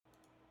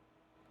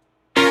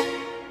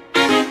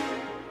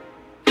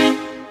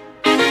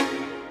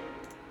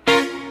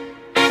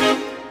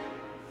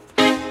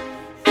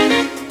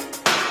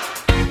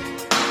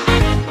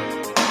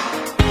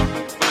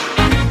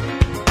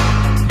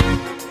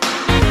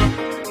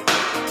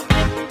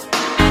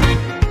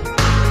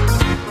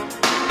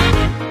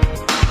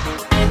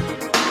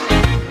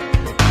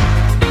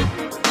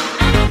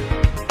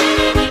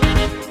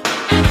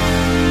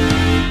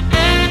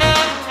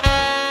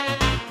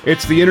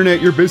It's the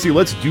internet, you're busy,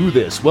 let's do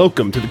this.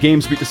 Welcome to the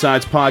Games Beat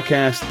Decides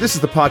podcast. This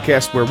is the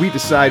podcast where we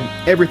decide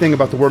everything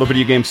about the world of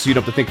video games so you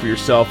don't have to think for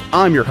yourself.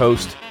 I'm your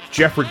host,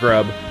 Jeffrey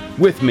Grubb.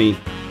 With me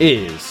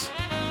is...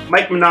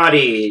 Mike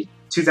Minotti,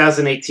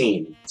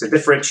 2018, to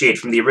differentiate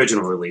from the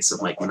original release of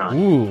Mike Minotti.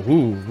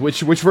 Ooh.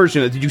 Which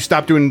version? Did you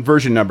stop doing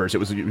version numbers? It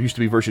used to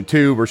be version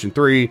 2, version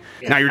 3.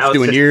 Yeah, now you're just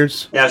doing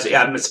years? Yeah,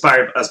 I'm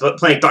inspired. I was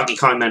playing Donkey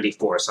Kong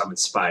 94, so I'm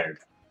inspired.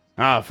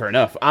 Ah, fair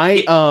enough.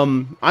 I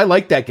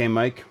like that game,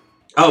 Mike.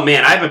 Oh,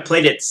 man, I haven't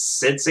played it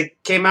since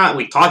it came out.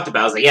 We talked about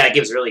it. I was like, yeah, that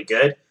game's really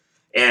good.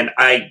 And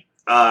I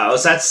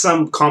was at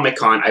some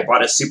Comic-Con. I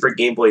bought a Super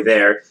Game Boy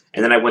there,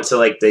 and then I went to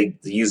like the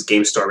used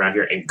game store around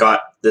here and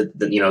got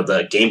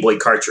the Game Boy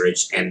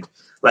cartridge. And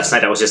last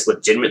night I was just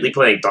legitimately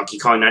playing Donkey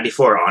Kong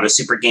 94 on a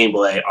Super Game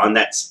Boy on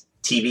that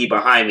TV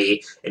behind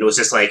me. And it was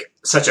just like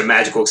such a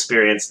magical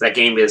experience. That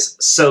game is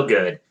so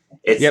good.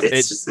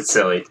 It's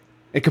silly.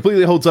 It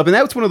completely holds up, and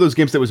that was one of those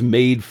games that was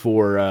made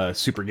for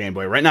Super Game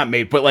Boy, right? Not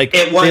made, but like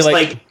it was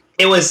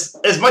it was,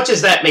 as much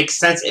as that makes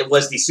sense. It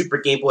was the Super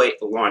Game Boy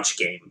launch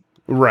game,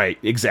 right?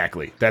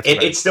 Exactly.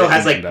 It still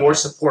has like more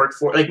support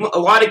for like a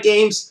lot of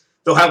games.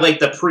 They'll have like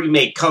the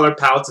pre-made color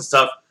palettes and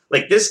stuff.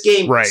 Like this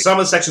game, right. Some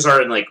of the sections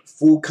are in like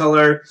full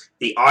color.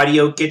 The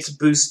audio gets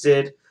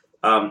boosted.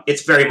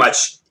 It's very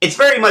much. It's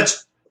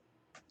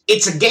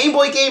a Game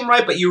Boy game,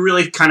 right? But you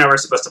really kind of are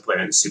supposed to play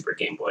on the Super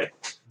Game Boy.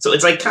 So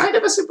it's like kind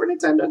of a Super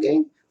Nintendo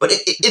game. But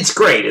it's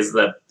great is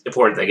the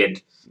important thing.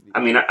 And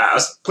I mean, I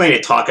was planning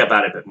to talk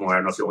about it a bit more. I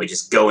don't know if you want me to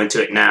just go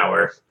into it now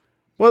or...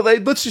 Well,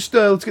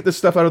 let's get this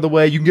stuff out of the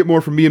way. You can get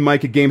more from me and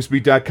Mike at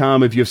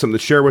gamesbeat.com. If you have something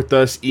to share with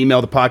us, email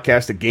the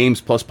podcast at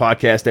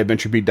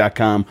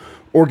gamespluspodcast@venturebeat.com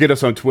or get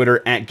us on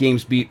Twitter at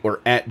gamesbeat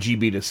or at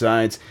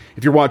gbdecides.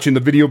 If you're watching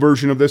the video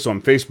version of this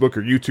on Facebook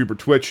or YouTube or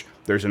Twitch,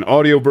 there's an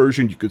audio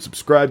version. You can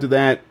subscribe to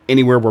that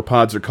anywhere where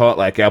pods are caught,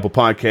 like Apple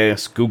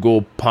Podcasts,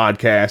 Google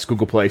Podcasts,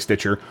 Google Play,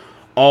 Stitcher,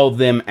 all of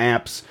them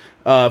apps.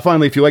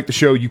 Finally, if you like the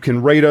show, you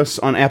can rate us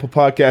on Apple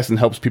Podcasts and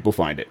helps people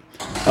find it.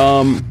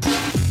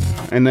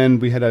 And then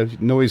we had a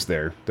noise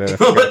there.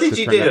 What did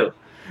you do?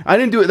 I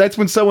didn't do it. That's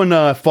when someone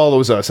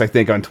follows us, I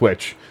think, on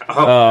Twitch.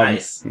 Oh,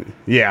 nice.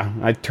 Yeah,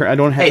 I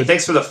don't have. Hey,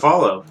 thanks for the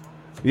follow.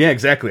 Yeah,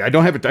 exactly. I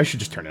don't have it. I should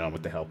just turn it on.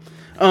 What the hell?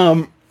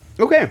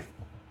 Okay.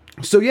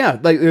 So yeah,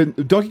 like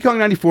Donkey Kong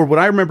 94. What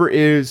I remember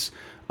is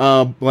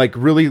like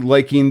really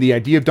liking the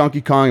idea of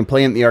Donkey Kong and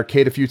playing in the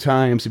arcade a few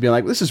times and being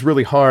like, this is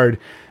really hard.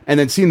 And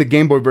then seeing the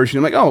Game Boy version,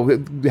 I'm like, oh,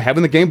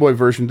 having the Game Boy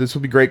version, this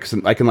will be great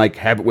because I can like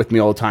have it with me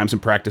all the times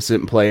and practice it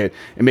and play it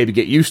and maybe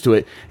get used to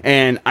it.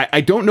 And I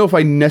don't know if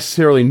I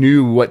necessarily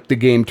knew what the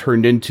game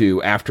turned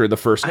into after the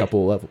first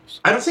couple of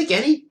levels. I don't think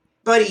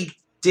anybody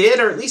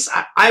did, or at least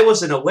I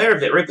wasn't aware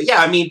of it, right? But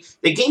yeah, I mean,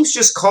 the game's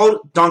just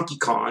called Donkey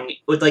Kong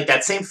with like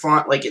that same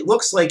font. Like it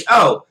looks like,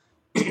 oh,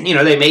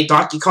 they made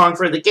Donkey Kong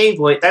for the Game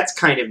Boy. That's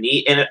kind of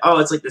neat. And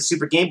it's like the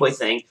Super Game Boy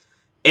thing.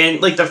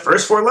 And, like, the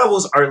first 4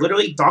 levels are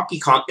literally Donkey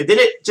Kong. And then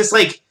it just,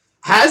 like,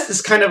 has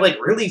this kind of, like,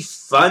 really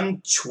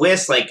fun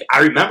twist. Like, I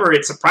remember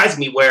it surprised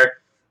me where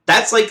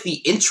that's, like, the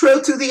intro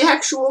to the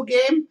actual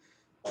game.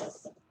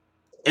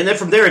 And then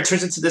from there, it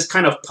turns into this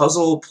kind of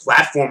puzzle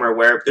platformer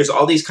where there's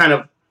all these kind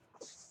of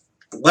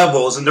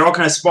levels, and they're all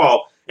kind of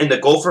small. And the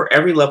goal for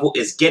every level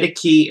is get a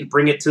key and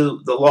bring it to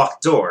the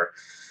locked door.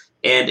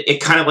 And it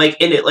kind of,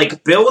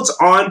 like, builds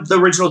on the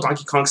original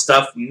Donkey Kong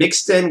stuff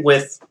mixed in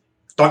with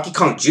Donkey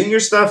Kong Jr.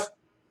 stuff.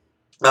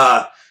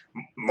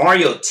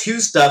 Mario 2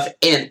 stuff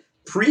and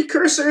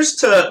precursors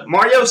to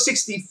Mario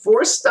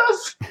 64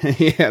 stuff.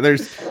 Yeah,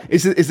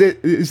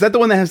 is that the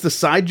one that has the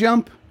side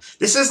jump?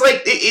 This is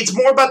like it's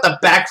more about the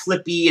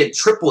backflippy and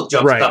triple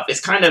jump stuff. It's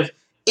kind of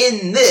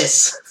in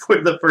this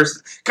for the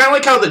first, kind of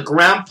like how the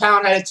ground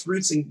pound had its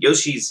roots in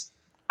Yoshi's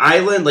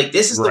Island. Like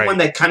this is the one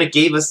that kind of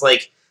gave us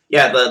like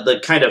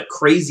the kind of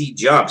crazy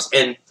jumps,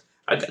 and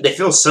they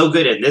feel so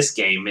good in this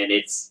game,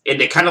 and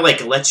they kind of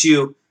like let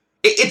you.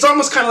 It's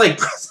almost kind of like.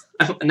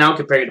 Now I'm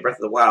comparing it to Breath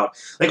of the Wild.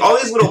 Like, all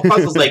these little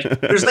puzzles, like,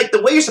 there's, like,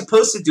 the way you're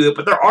supposed to do it,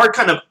 but there are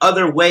kind of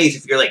other ways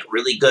if you're, like,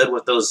 really good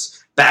with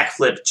those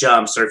backflip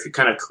jumps or if you're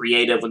kind of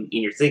creative in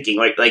your thinking.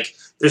 Like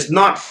there's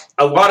not...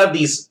 A lot of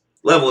these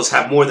levels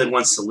have more than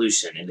one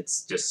solution, and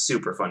it's just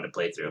super fun to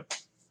play through.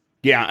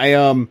 Yeah,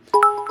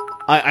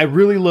 I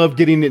really love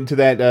getting into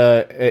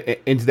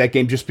that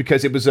game just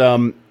because it was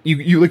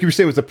you like you were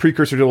saying, it was a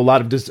precursor to a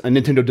lot of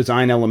Nintendo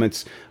design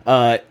elements.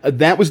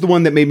 That was the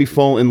one that made me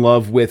fall in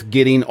love with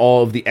getting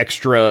all of the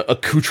extra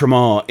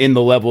accoutrement in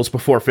the levels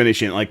before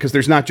finishing. Like, because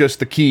there's not just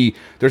the key,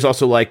 there's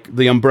also like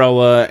the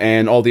umbrella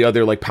and all the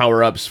other like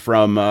power ups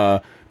from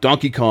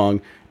Donkey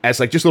Kong as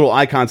like just little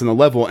icons in the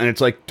level, and it's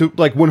like to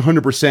like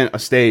 100% a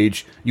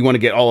stage. You want to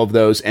get all of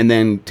those and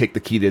then take the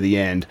key to the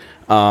end.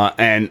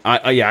 And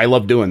I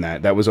love doing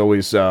that. That was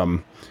always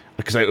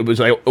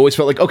because I always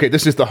felt like, okay,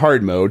 this is the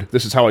hard mode.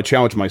 This is how I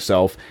challenge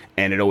myself,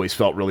 and it always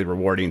felt really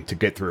rewarding to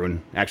get through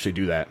and actually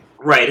do that.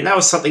 Right, and that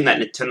was something that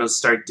Nintendo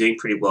started doing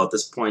pretty well at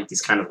this point.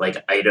 These kind of like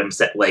items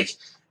that like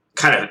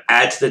kind of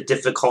add to the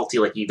difficulty.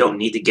 Like you don't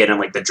need to get them,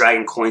 like the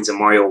Dragon Coins in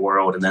Mario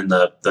World, and then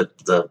the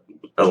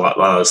a lot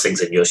of those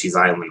things in Yoshi's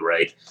Island,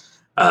 right?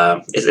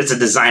 It's a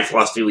design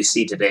philosophy we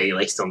see today,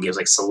 like still in games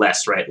like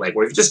Celeste, right? Like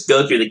where if you just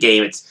go through the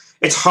game,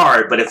 it's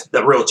hard, but if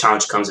the real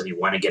challenge comes and you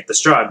want to get the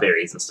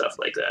strawberries and stuff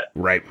like that,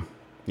 right?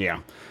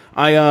 Yeah,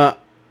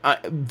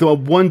 the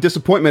one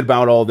disappointment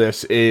about all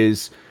this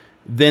is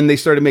then they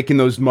started making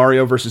those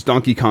Mario versus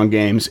Donkey Kong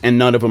games, and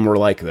none of them were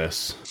like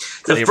this.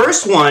 The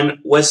first one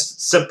was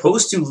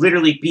supposed to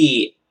literally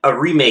be a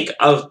remake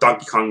of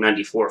Donkey Kong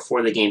 94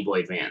 for the Game Boy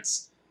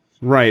Advance.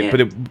 Right, and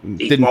but it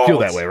didn't feel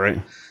that way,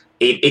 right?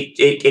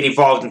 It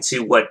evolved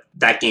into what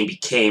that game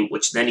became,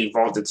 which then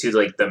evolved into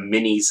like the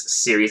Minis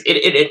series.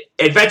 It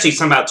eventually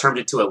somehow turned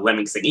into a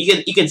Lemmings thing.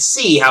 You can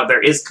see how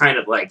there is kind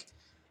of like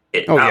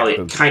it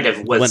kind of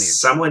was lineage.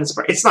 Somewhat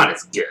inspired. It's not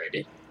as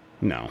good.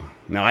 No,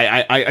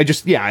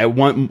 I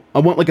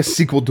want like a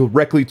sequel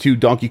directly to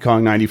Donkey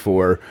Kong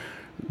 94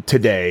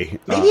 today.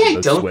 Maybe I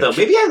don't Switch. Though.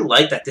 Maybe I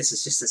like that this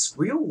is just this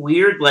real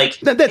weird like,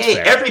 hey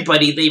fair.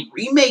 Everybody, they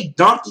remade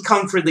Donkey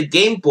Kong for the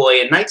Game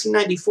Boy in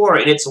 1994,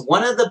 and it's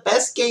one of the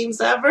best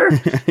games ever.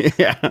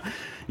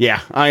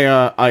 yeah.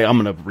 I'm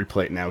gonna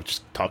replay it now.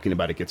 Just talking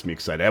about it gets me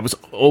excited. That was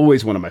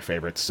always one of my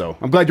favorites. So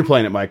I'm glad you're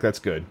playing it, Mike. That's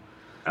good.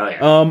 Oh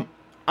yeah.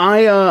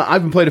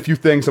 I've been played a few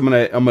things. I'm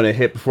gonna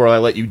hit before I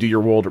let you do your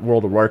World of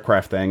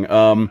Warcraft thing.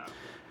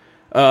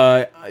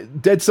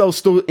 Dead Cell's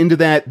still into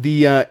that.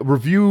 The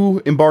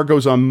review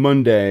embargo's on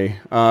Monday.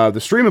 The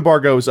stream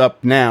embargo is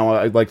up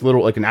now, like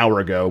an hour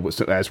ago,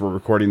 as we're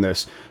recording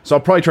this. So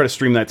I'll probably try to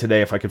stream that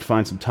today if I could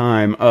find some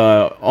time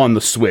on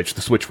the Switch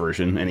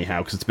version, anyhow,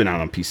 because it's been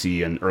out on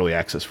PC and early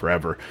access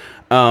forever.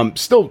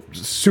 Still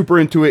super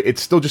into it. It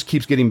still just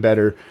keeps getting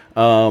better. It's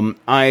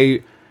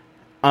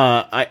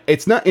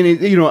not, and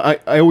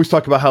it, I always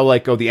talk about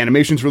how the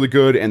animation's really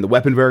good and the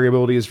weapon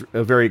variability is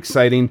very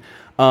exciting.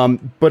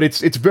 But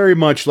it's very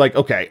much like,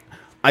 okay,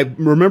 I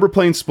remember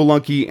playing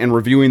Spelunky and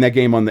reviewing that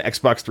game on the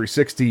Xbox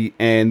 360,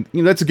 and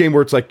that's a game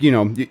where it's like,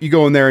 you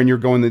go in there and you're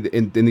going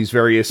in these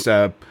various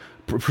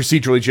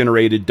procedurally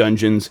generated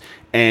dungeons,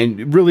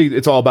 and really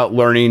it's all about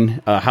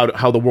learning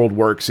how the world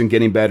works and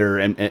getting better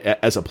and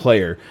as a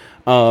player.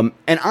 And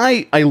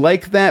I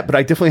like that, but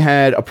I definitely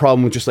had a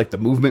problem with just like the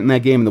movement in that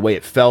game and the way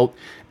it felt.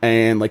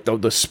 And like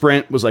the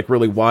sprint was like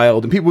really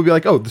wild, and people would be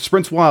like, oh, the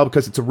sprint's wild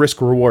because it's a risk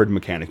reward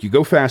mechanic. You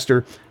go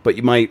faster, but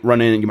you might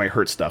run in and you might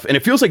hurt stuff. And it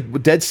feels like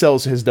what Dead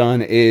Cells has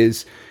done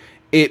is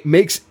it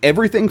makes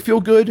everything feel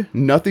good.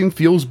 Nothing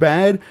feels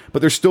bad, but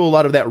there's still a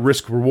lot of that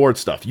risk reward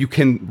stuff. You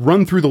can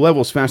run through the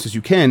level as fast as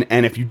you can.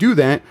 And if you do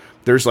that,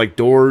 there's like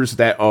doors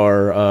that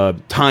are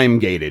time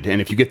gated. And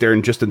if you get there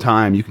in just in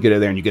time, you can get in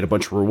there and you get a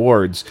bunch of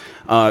rewards.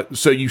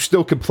 So you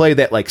still could play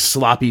that like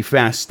sloppy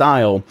fast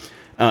style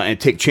and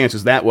take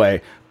chances that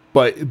way.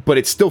 But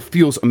it still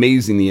feels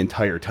amazing the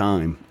entire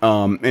time.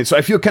 And so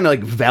I feel kind of like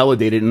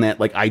validated in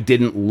that, like, I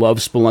didn't love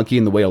Spelunky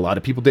in the way a lot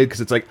of people did,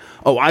 because it's like,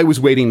 oh, I was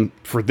waiting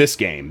for this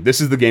game. This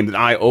is the game that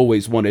I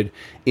always wanted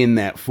in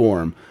that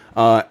form.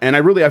 And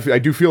I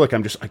do feel like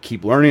I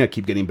keep learning, I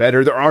keep getting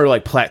better. There are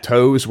like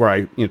plateaus where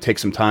I take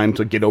some time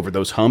to get over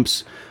those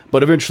humps,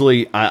 but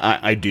eventually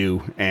I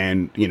do,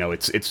 and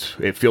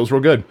it feels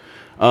real good.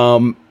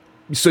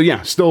 So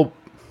yeah, still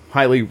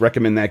highly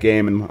recommend that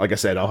game, and like I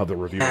said, I'll have the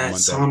review on Monday.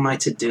 It's on my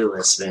to-do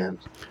list, man.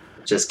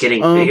 Just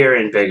getting bigger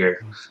and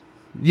bigger.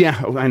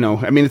 Yeah, I know.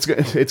 I mean, it's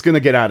going to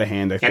get out of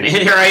hand, I think.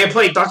 And here I am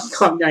playing Donkey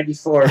Kong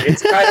 94.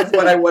 It's kind of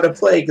what I want to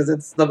play because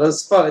it's the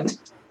most fun.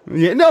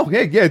 Yeah, no,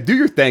 yeah, do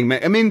your thing, man.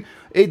 I mean,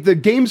 the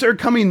games are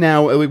coming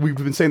now. We've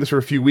been saying this for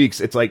a few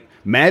weeks. It's like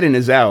Madden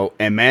is out,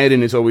 and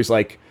Madden is always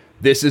like,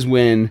 this is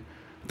when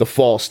the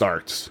fall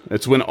starts.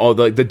 It's when all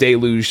the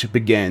deluge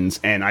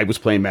begins, and I was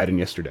playing Madden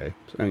yesterday.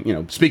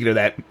 Speaking of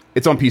that,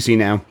 it's on PC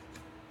now.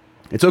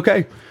 It's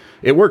okay.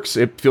 It works.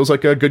 It feels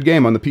like a good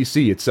game on the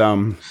PC. It's yeah,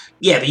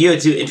 but you had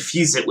to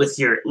infuse it with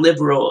your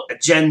liberal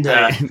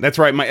agenda. That's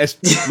right, my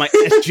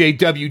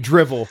SJW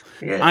drivel.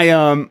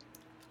 Yeah.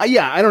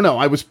 I don't know.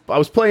 I was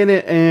playing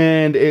it,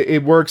 and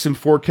it works in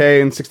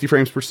 4K and 60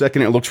 frames per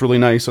second. It looks really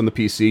nice on the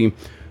PC.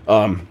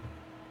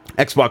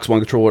 Xbox One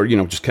controller,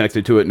 just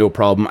connected to it, no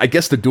problem. I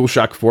guess the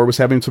DualShock 4 was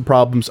having some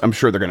problems. I'm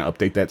sure they're going to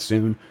update that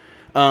soon.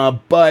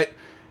 But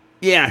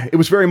yeah, it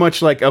was very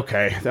much like,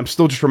 okay, I'm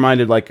still just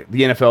reminded, like,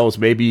 the NFL is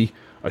maybe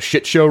a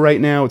shit show right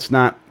now. It's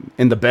not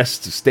in the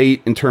best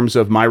state in terms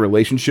of my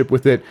relationship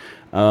with it.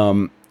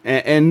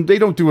 And they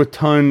don't do a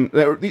ton,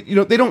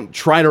 they don't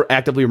try to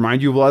actively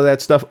remind you of a lot of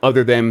that stuff,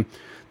 other than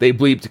they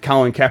bleeped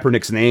Colin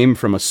Kaepernick's name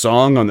from a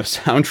song on the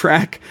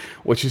soundtrack,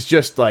 which is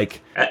just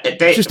like,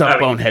 just a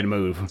bonehead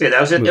move. Dude,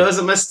 it was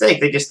a mistake.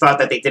 They just thought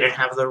that they didn't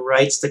have the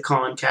rights to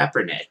Colin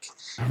Kaepernick.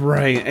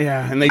 Right,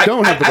 yeah, and they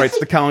don't have the rights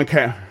to Colin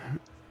Kaepernick.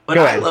 What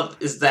I love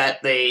is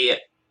that they...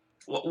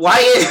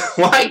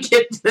 Why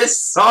get this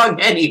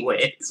song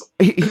anyways?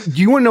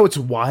 You want to know what's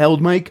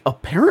wild, Mike?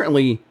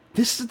 Apparently,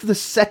 this is the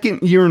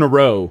second year in a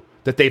row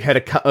that they've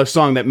had a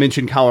song that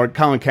mentioned Colin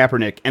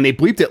Kaepernick, and they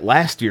bleeped it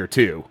last year,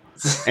 too.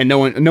 and no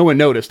one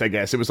noticed. I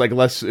guess it was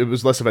less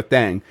of a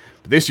thing.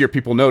 But this year,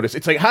 people noticed.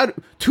 It's like, how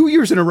 2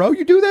 years in a row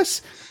you do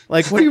this?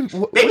 Like, what are you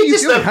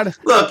doing?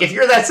 Look, if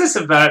you're that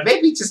sensitive about it,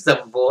 maybe just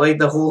avoid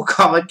the whole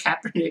Colin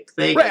Kaepernick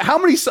thing. Right? How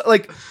many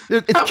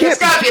there's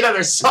got to be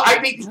another song. I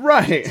mean,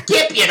 right? It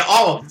can't be in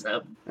all of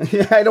them.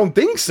 Yeah, I don't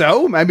think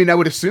so. I mean, I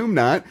would assume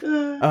not.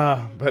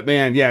 But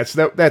man, yeah,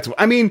 that's.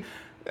 I mean,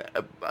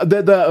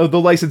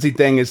 the licensing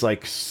thing is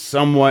like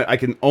somewhat. I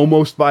can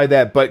almost buy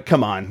that, but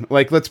come on,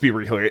 like, let's be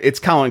real here. It's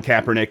Colin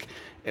Kaepernick.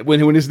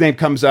 When his name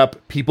comes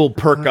up, people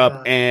perk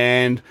up,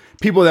 and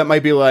people that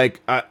might be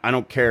like, I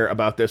don't care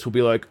about this, will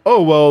be like,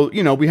 oh,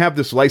 well, we have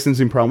this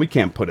licensing problem. We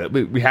can't put it.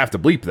 We have to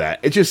bleep that.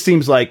 It just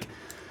seems like,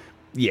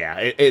 yeah,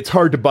 it's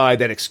hard to buy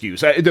that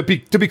excuse. To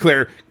be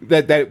clear,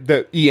 that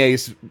the EA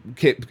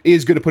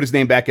is going to put his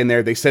name back in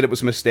there. They said it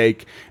was a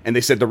mistake, and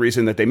they said the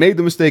reason that they made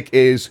the mistake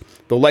is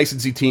the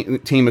licensing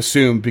team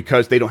assumed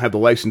because they don't have the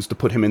license to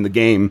put him in the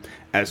game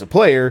as a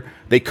player,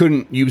 they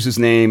couldn't use his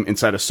name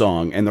inside a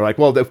song. And they're like,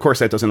 well, of course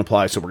that doesn't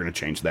apply, so we're going to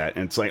change that.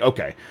 And it's like,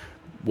 okay,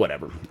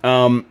 whatever.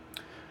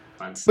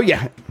 But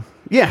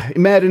yeah,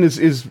 Madden is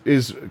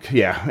it's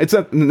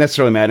not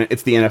necessarily Madden,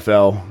 it's the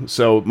NFL.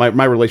 So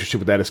my relationship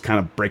with that is kind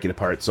of breaking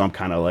apart. So I'm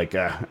kind of like,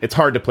 it's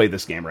hard to play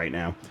this game right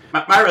now.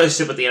 My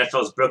relationship with the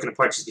NFL is broken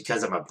apart just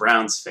because I'm a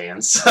Browns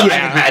fan. So I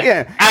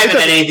haven't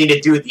had anything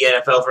to do with the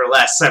NFL for the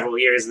last several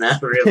years now,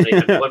 really.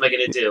 What am I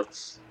going to do?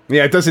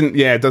 Yeah, it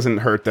doesn't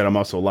hurt that I'm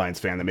also a Lions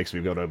fan. That makes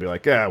me go to be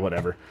like,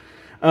 whatever.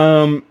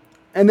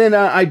 And then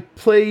I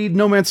played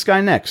No Man's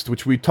Sky Next,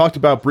 which we talked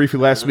about briefly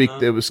last week.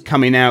 It was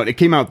coming out. It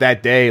came out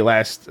that day,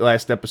 last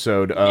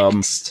episode.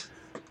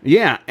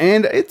 Yeah,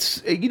 and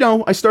it's,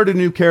 I started a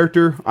new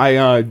character.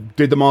 I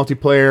did the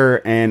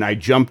multiplayer, and I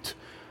jumped.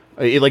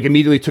 It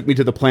immediately took me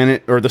to the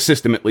planet, or the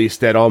system at least,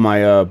 that all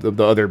my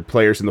the other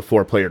players in the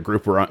 4-player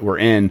group were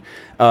in.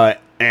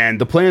 And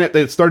the planet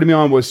that it started me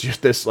on was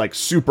just this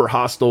super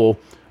hostile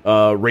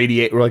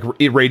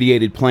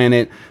irradiated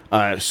planet,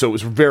 so it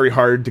was very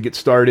hard to get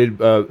started,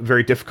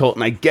 very difficult.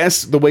 And I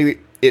guess the way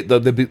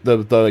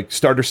the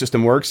starter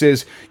system works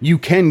is you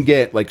can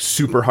get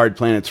super hard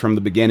planets from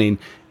the beginning.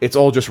 It's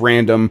all just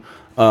random,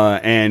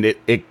 and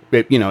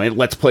it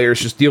lets players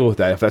just deal with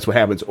that if that's what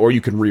happens, or you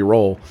can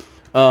re-roll.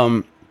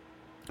 But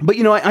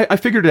I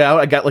figured it out.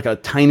 I got a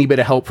tiny bit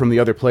of help from the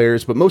other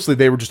players, but mostly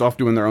they were just off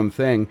doing their own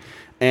thing,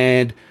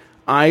 and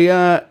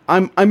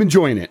I'm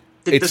enjoying it.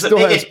 Does it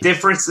make a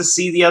difference to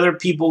see the other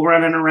people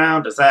running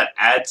around? Does that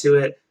add to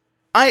it?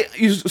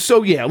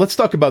 Let's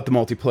talk about the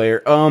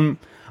multiplayer.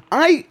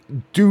 I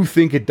do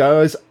think it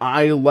does.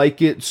 I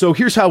like it. So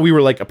here's how we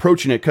were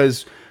approaching it,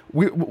 because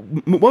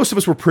most of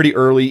us were pretty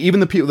early. Even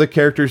the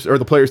characters or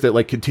the players that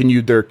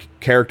continued their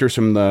characters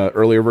from the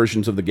earlier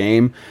versions of the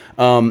game.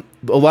 A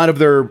lot of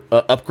their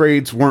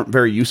upgrades weren't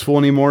very useful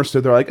anymore. So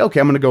they're like,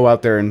 okay, I'm going to go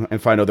out there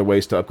and find other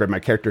ways to upgrade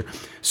my character.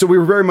 So we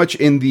were very much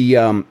in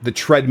the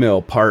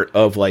treadmill part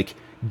of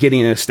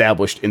getting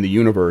established in the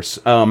universe.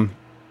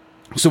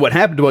 So what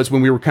happened was,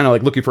 when we were kind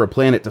of looking for a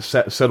planet to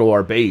settle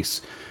our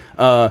base,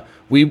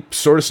 we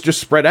sort of just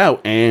spread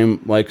out,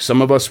 and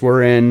some of us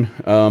were in,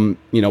 on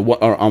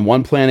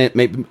one planet.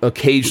 Maybe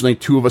occasionally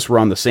two of us were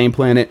on the same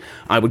planet.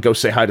 I would go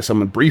say hi to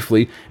someone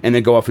briefly, and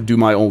then go off and do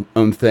my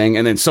own thing.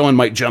 And then someone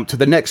might jump to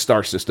the next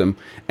star system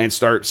and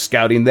start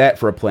scouting that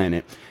for a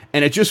planet.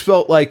 And it just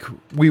felt like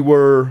we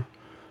were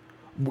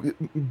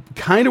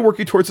kind of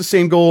working towards the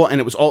same goal, and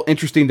it was all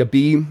interesting to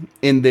be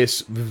in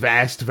this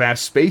vast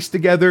space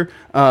together,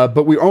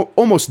 but we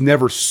almost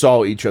never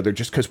saw each other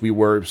just because we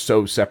were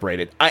so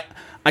separated.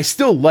 I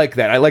still like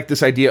that. I like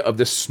this idea of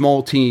this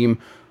small team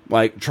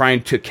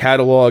trying to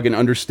catalog and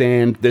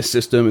understand this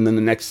system and then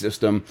the next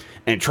system,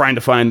 and trying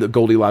to find the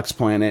Goldilocks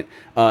planet,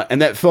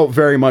 and that felt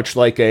very much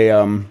like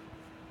a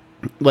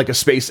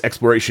space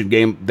exploration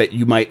game that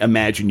you might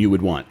imagine you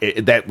would want.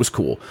 That was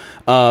cool.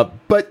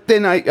 But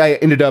then I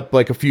ended up,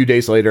 a few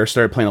days later,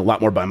 started playing a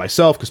lot more by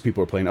myself because people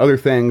were playing other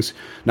things.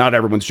 Not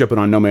everyone's jumping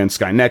on No Man's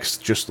Sky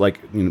Next, just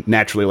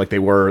naturally like they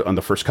were on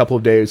the first couple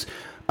of days.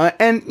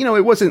 And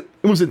it wasn't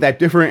that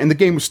different, and the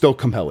game was still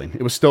compelling.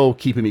 It was still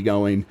keeping me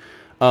going.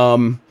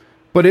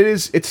 But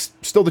it's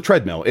still the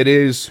treadmill. It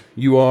is,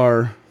 you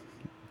are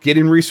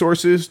getting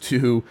resources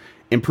to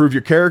improve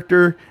your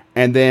character,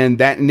 and then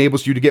that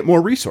enables you to get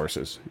more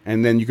resources,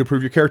 and then you can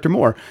improve your character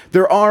more.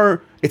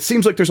 It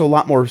seems like there's a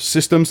lot more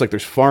systems,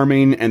 there's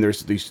farming, and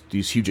there's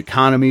these huge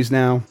economies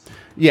now.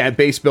 Yeah,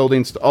 base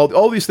buildings,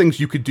 all these things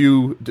you could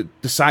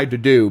decide to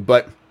do,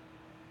 but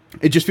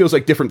it just feels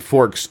like different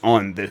forks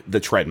on the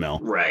treadmill.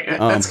 Right.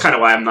 That's kind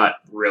of why I'm not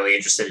really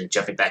interested in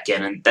jumping back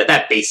in, and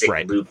that basic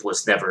loop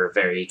was never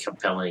very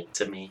compelling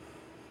to me.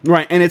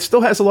 Right, and it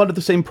still has a lot of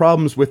the same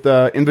problems with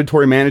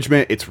inventory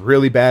management. It's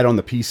really bad on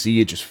the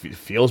PC. It just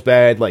feels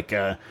bad.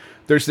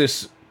 There's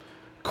this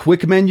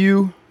quick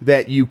menu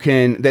that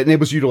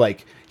enables you to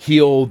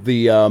heal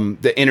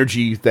the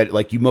energy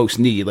that you most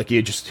need.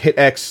 You just hit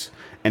X,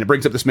 and it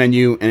brings up this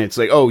menu, and it's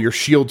oh, your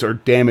shields are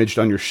damaged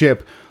on your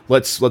ship.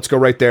 let's go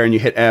right there, and you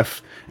hit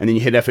F, and then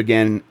you hit F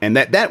again, and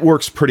that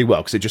works pretty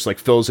well because it just like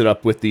fills it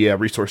up with the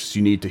resources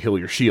you need to heal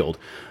your shield.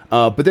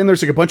 But then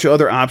there's like a bunch of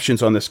other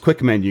options on this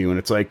quick menu, and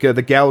it's like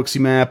the galaxy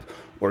map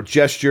or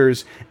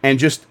gestures, and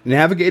just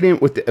navigating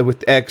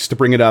with X to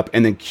bring it up,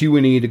 and then Q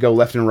and E to go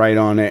left and right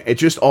on it. It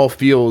just all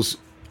feels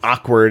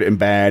awkward and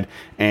bad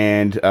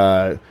and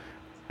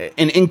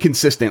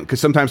inconsistent, because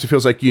sometimes it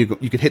feels like you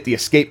could hit the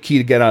escape key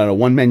to get out of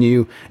one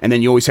menu, and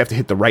then you always have to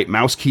hit the right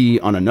mouse key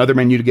on another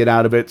menu to get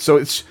out of it. So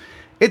it's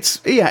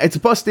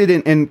busted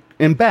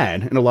and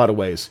bad in a lot of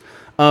ways.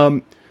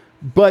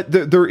 But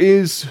there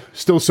is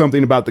still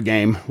something about the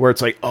game where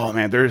it's like, oh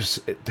man,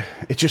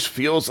 it just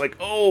feels like,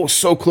 oh,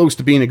 so close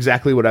to being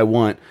exactly what I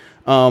want.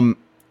 And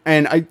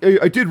I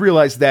did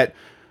realize that,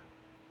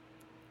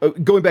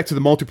 going back to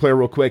the multiplayer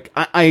real quick,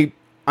 I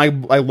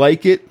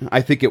like it.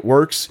 I think it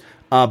works.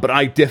 But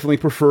I definitely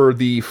prefer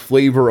the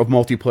flavor of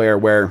multiplayer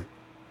where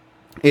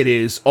it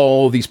is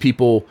all these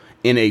people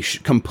in a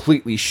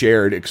completely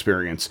shared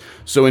experience.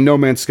 So in No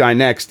Man's Sky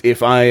Next,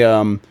 if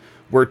I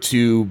were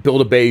to build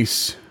a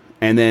base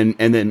and then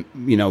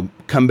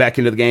come back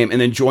into the game and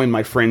then join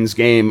my friend's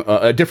game,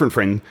 a different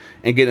friend,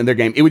 and get in their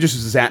game, it would just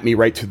zap me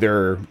right to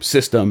their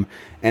system,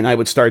 and I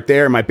would start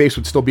there. My base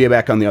would still be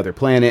back on the other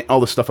planet. All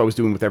the stuff I was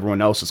doing with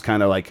everyone else is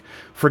kind of like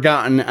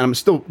forgotten, and I'm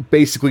still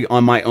basically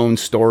on my own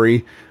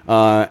story.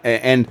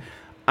 And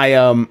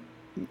I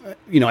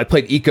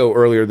played Eco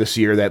earlier this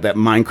year, that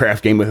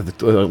Minecraft game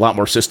with a lot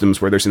more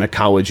systems where there's an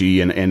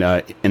ecology and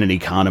an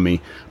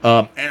economy.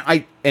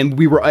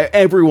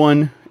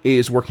 Everyone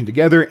is working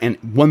together, and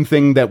one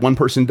thing that one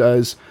person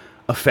does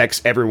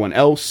affects everyone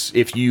else.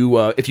 If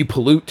you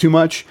pollute too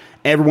much,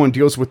 everyone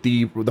deals with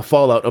the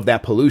fallout of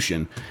that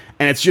pollution.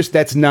 And it's just,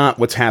 that's not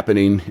what's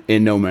happening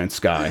in No Man's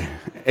Sky.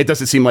 It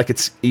doesn't seem like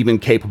it's even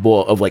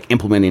capable of like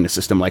implementing a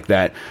system like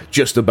that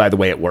just by the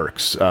way it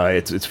works.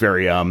 It's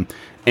very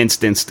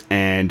instanced,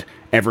 and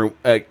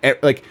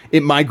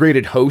it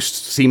migrated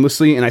hosts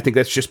seamlessly, and I think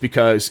that's just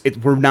because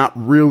we're not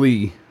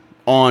really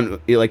on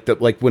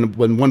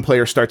when one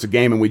player starts a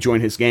game and we join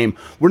his game,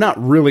 we're not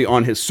really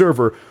on his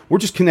server. We're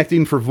just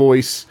connecting for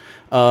voice.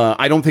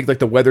 I don't think like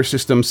the weather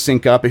systems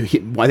sync up. I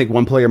think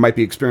one player might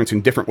be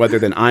experiencing different weather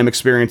than I'm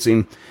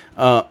experiencing.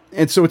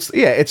 And so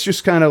it's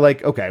just kind of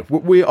like, okay,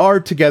 we are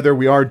together.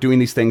 We are doing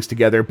these things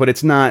together, but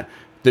it's not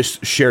this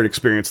shared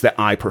experience that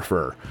I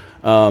prefer.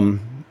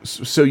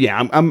 So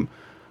yeah, I'm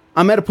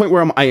at a point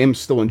where I am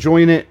still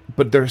enjoying it,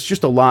 but there's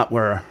just a lot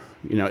where,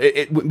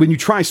 when you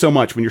try so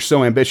much, when you're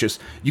so ambitious,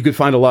 you could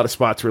find a lot of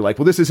spots where like,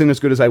 well, this isn't as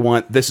good as I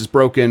want. This is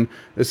broken.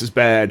 This is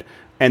bad.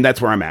 And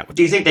that's where I'm at.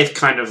 Do you think they've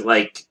kind of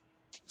like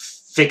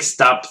fixed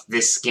up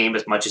this game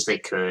as much as they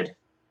could?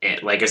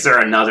 And, like, is there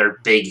another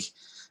big,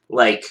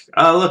 like,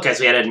 oh, look, as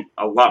we added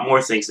a lot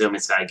more things to No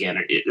Man's Sky again,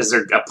 or is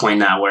there a point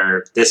now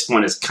where this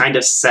one is kind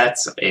of set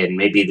and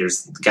maybe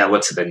there's got to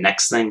look to the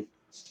next thing?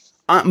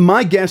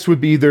 My guess would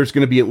be there's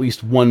going to be at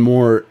least one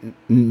more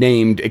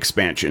named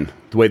expansion.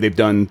 The way they've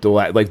done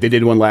like they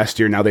did one last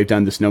year, now they've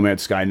done this No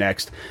Man's Sky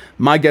Next.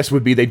 My guess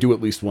would be they do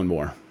at least one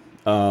more.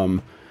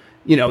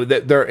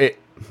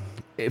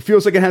 It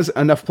feels like it has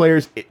enough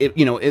players.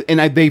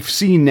 They've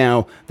seen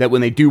now that when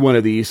they do one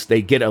of these,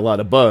 they get a lot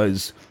of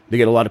buzz. They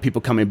get a lot of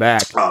people coming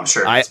back. Oh, I'm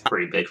sure it's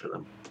pretty big for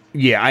them.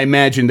 Yeah, I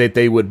imagine that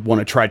they would want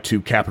to try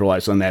to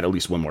capitalize on that at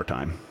least one more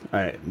time.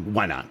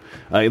 Why not?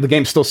 The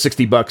game's still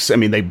 $60. I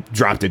mean, they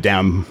dropped it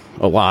down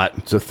a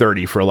lot to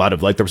 $30 for a lot of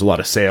there was a lot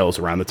of sales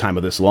around the time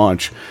of this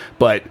launch.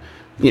 But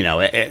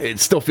it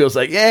still feels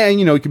like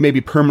you could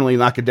maybe permanently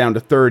knock it down to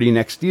 $30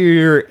 next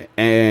year,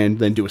 and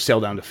then do a sale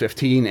down to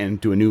 $15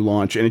 and do a new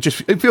launch. And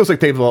it feels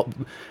like they have a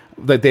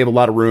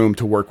lot of room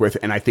to work with,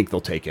 and I think they'll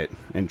take it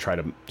and try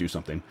to do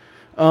something.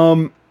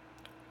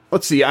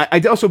 Let's see. I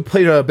also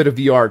played a bit of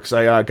VR because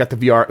I got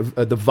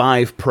the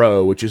Vive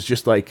Pro, which is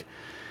just like,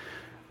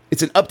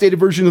 it's an updated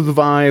version of the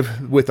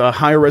Vive with a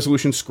higher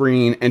resolution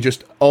screen, and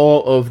just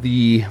all of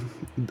the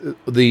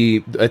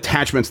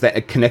attachments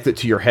that connect it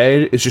to your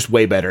head is just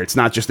way better. It's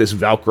not just this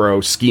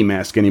Velcro ski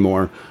mask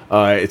anymore.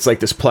 It's like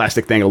this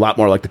plastic thing, a lot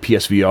more like the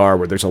PSVR,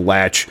 where there's a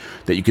latch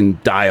that you can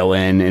dial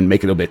in and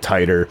make it a bit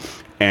tighter,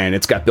 and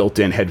it's got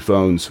built-in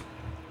headphones.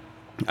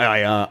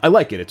 I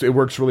like it. It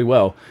works really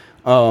well.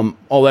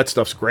 All that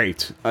stuff's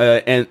great.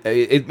 And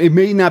it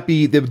may not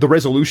be, the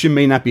resolution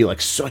may not be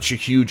like such a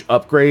huge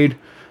upgrade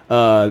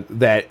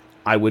that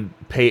I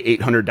would pay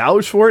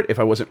 $800 for it if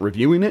I wasn't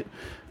reviewing it.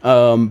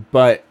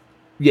 But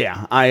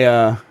yeah,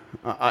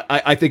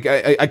 I think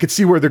I could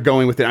see where they're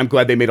going with it. I'm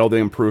glad they made all the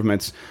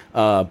improvements.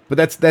 But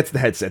that's the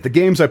headset. The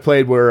games I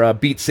played were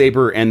Beat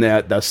Saber and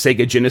the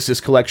Sega Genesis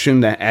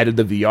collection that added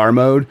the VR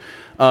mode.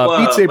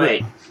 Beat Saber.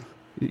 Wait.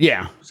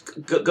 Yeah.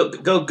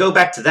 Go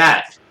back to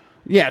that.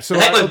 Yeah, so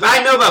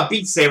I know about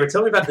Beat Saber.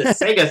 Tell me about the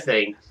Sega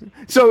thing.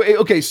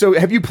 So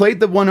have you played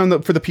the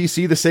one for the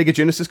PC, the Sega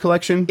Genesis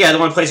collection? Yeah, the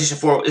one PlayStation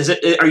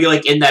 4. Are you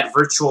like in that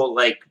virtual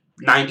like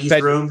 90s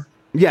room?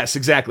 Yes,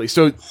 exactly.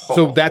 So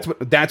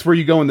that's where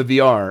you go in the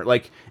VR.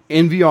 Like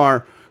in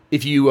VR,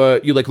 if you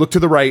like look to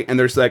the right and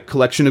there's that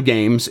collection of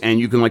games and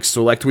you can like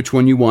select which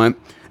one you want,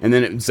 and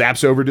then it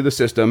zaps over to the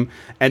system.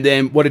 And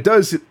then what it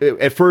does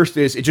at first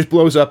is it just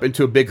blows up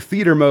into a big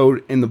theater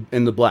mode in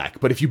the black.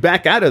 But if you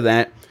back out of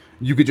that,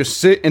 you could just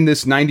sit in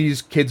this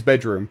 90s kid's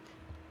bedroom,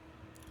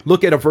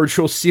 look at a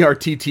virtual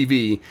CRT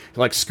TV,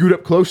 like scoot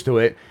up close to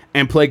it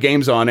and play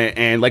games on it,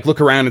 and like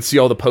look around and see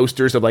all the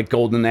posters of like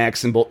Golden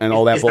Axe and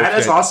all that. Is that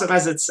as awesome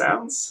as it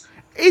sounds?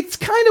 It's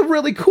kind of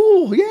really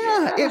cool.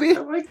 Yeah,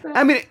 I like that.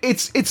 I mean,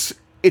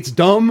 it's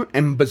dumb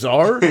and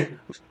bizarre,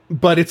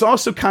 but it's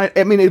also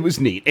it was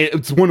neat.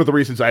 It's one of the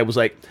reasons I was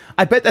like,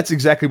 I bet that's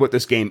exactly what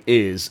this game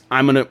is.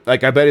 I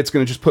bet it's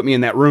gonna just put me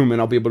in that room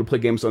and I'll be able to play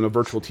games on a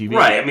virtual TV.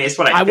 Right. I mean, it's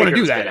what I want to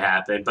do. That gonna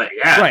happen, but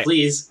yeah, right.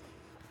 Please.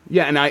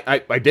 Yeah, and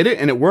I did it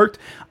and it worked.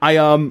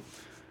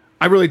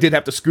 I really did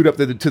have to scoot up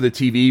to the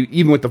TV,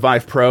 even with the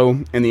Vive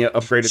Pro and the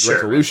upgraded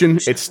resolution.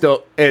 Sure.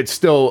 It's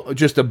still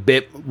just a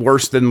bit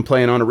worse than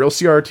playing on a real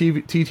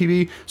CRT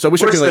TV. So I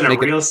wish I could like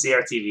make a real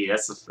CRT.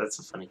 That's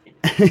a funny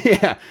thing.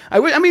 Yeah,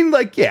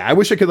 I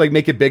wish I could like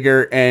make it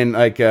bigger and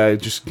like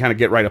just kind of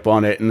get right up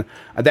on it, and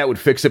that would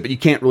fix it. But you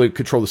can't really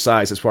control the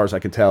size, as far as I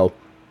can tell.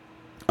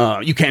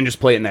 You can just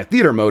play it in that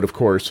theater mode, of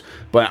course,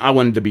 but I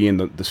wanted to be in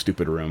the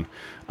stupid room.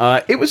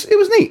 It was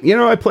neat.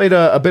 I played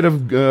a bit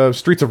of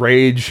Streets of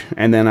Rage,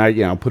 and then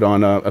I put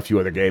on a few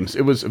other games.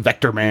 It was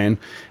Vector Man.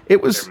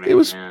 It was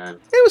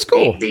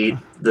cool. The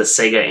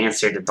Sega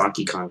answer to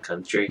Donkey Kong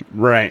Country.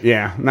 Right?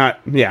 Yeah.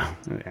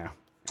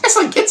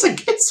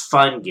 It's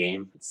fun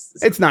game.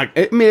 It's not.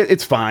 I mean,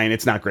 it's fine.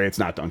 It's not great. It's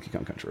not Donkey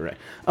Kong Country, right?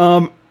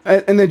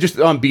 And then just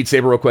on Beat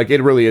Saber real quick,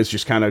 it really is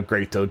just kind of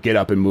great to get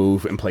up and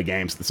move and play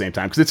games at the same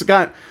time, because it's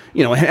got,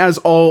 it has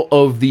all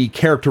of the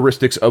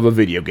characteristics of a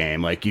video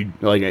game, like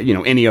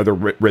any other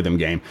rhythm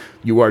game.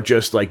 You are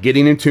just like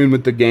getting in tune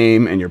with the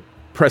game and you're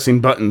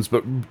pressing buttons,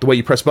 but the way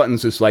you press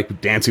buttons is like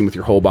dancing with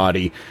your whole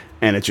body,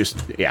 and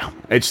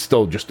it's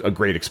still just a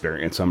great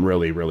experience. I'm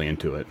really, really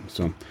into it.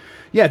 So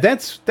yeah,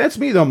 that's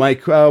me though,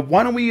 Mike.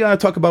 Why don't we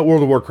talk about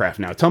World of Warcraft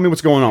now? Tell me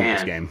what's going on with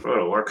this game. World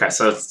of Warcraft.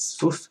 So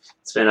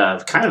it's been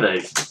a kind of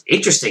an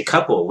interesting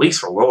couple of weeks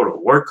for World of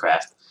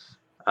Warcraft.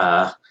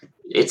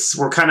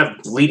 We're kind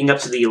of leading up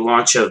to the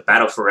launch of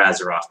Battle for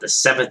Azeroth, the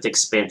 7th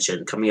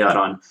expansion, coming out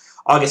on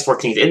August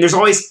 14th. And there's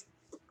always,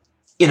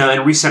 in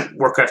recent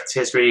Warcraft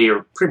history,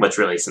 or pretty much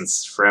really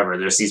since forever,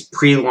 there's these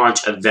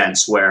pre-launch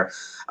events where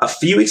a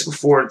few weeks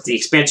before the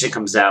expansion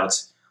comes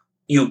out,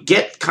 you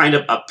get kind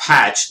of a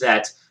patch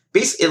that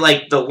basically,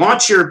 like, the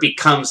launcher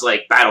becomes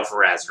like Battle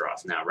for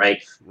Azeroth now,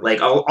 right?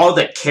 Like all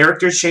the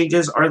character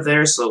changes are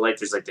there, so like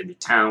there's like the new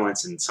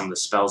talents and some of the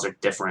spells are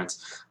different,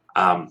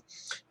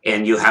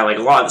 and you have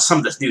like some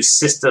of the new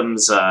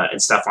systems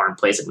and stuff are in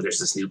place. Like there's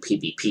this new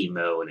PvP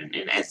mode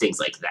and things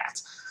like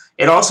that.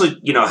 It also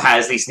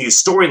has these new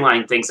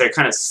storyline things that are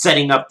kind of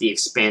setting up the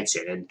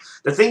expansion. And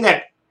the thing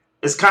that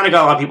has kind of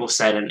got a lot of people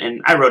said,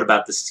 and I wrote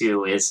about this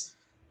too, is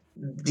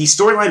the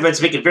storyline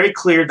events make it very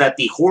clear that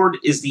the Horde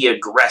is the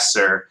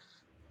aggressor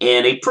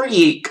in a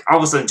pretty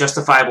almost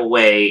unjustifiable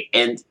way.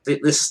 And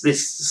this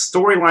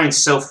storyline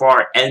so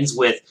far ends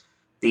with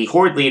the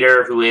Horde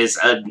leader, who is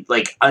a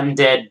like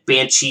undead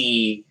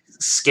banshee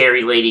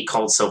scary lady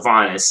called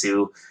Sylvanas,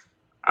 who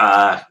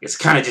is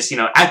kind of just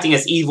acting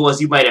as evil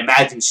as you might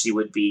imagine she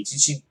would be.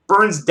 She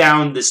burns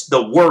down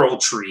the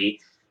World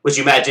Tree, which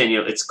you imagine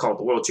it's called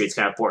the World Tree. It's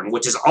kind of important,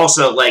 which is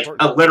also like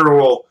a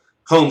literal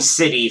home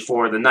city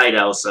for the Night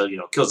Elf. So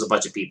kills a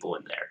bunch of people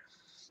in there.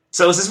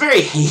 So it's this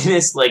very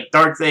heinous, like,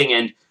 dark thing,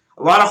 and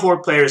a lot of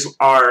Horde players in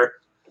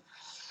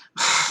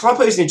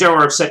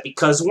general are upset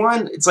because,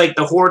 one, it's like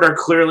the Horde are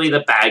clearly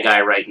the bad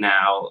guy right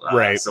now.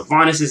 Right.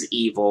 Sylvanas is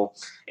evil.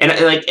 And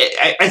I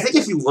think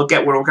if you look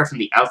at World of Warcraft from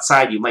the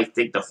outside, you might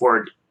think the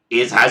Horde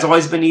has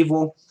always been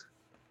evil,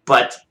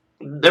 but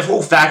their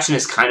whole faction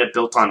is kind of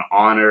built on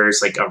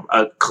honors, like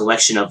a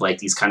collection of like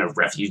these kind of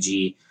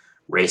refugee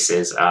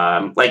races.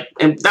 And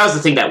that was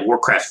the thing that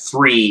Warcraft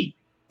 3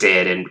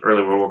 did in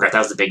early World of Warcraft. That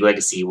was the big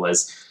legacy,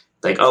 was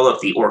like, oh look,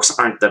 the orcs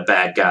aren't the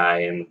bad guy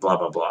and blah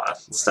blah blah, right.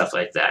 Stuff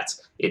like that.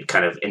 It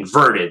kind of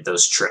inverted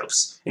those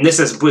tropes, and this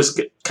was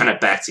kind of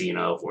back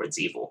to Horde's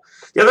evil.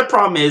 The other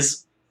problem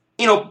is,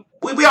 we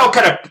all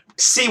kind of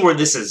see where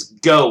this is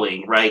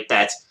going, right?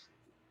 That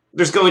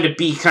there's going to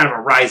be kind of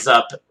a rise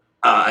up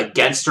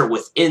against her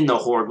within the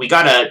Horde. We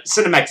got a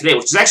cinematic today,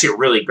 which is actually a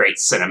really great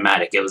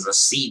cinematic. It was a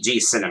CG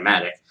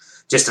cinematic,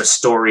 just a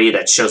story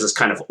that shows this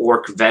kind of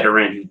orc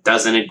veteran who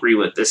doesn't agree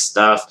with this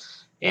stuff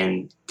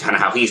and kind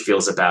of how he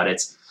feels about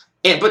it.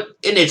 And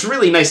it's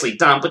really nicely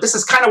done, but this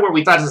is kind of where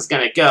we thought this was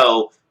going to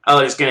go. Oh,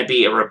 there's going to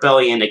be a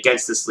rebellion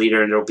against this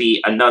leader, and there'll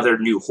be another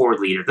new Horde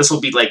leader. This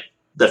will be like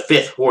the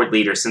 5th Horde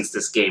leader since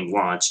this game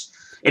launched.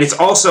 And it's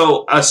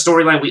also a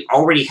storyline we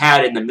already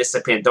had in the Mists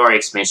of Pandaria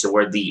expansion,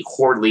 where the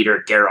Horde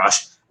leader,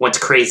 Garrosh, went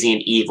crazy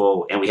and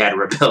evil, and we had a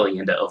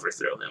rebellion to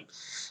overthrow him.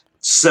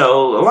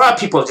 So a lot of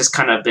people have just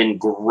kind of been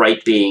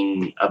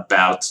griping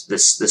about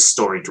this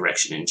story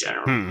direction in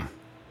general.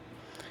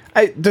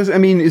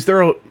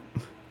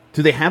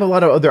 Do they have a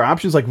lot of other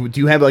options? Like, do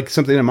you have like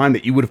something in mind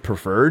that you would have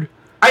preferred?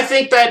 I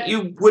think that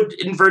you would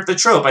invert the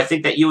trope. I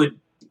think that you would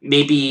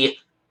maybe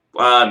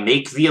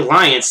make the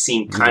Alliance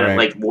seem kind of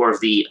like more of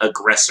the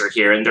aggressor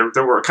here, and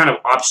there were kind of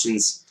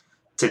options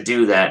to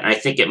do that. And I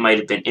think it might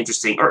have been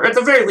interesting, or at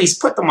the very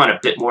least, put them on a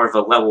bit more of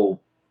a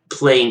level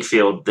playing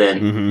field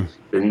than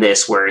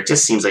this, where it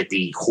just seems like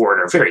the Horde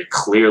are very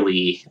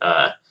clearly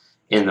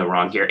in the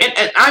wrong here.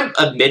 And I'm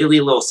admittedly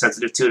a little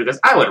sensitive to it because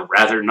I would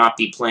rather not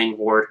be playing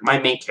Horde. My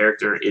main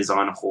character is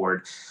on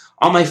Horde.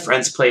 All my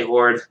friends play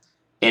Horde,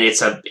 and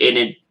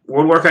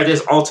World of Warcraft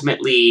is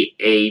ultimately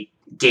a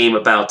game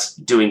about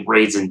doing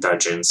raids and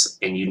dungeons,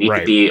 and you need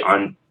to be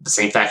on the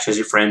same faction as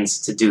your friends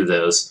to do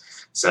those.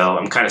 So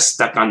I'm kind of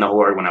stuck on the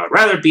Horde when I would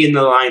rather be in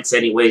the Alliance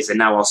anyways, and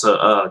now also,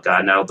 oh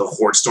god, now the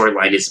Horde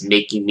storyline is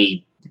making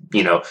me,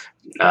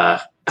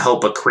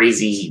 help a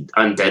crazy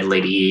undead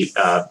lady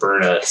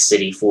burn a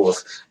city full of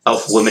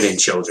elf women and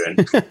children.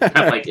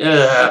 I'm like,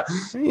 ugh.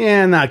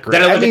 Yeah, not great.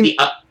 Then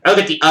I look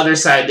at the other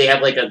side, they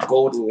have like a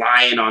gold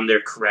lion on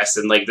their crest,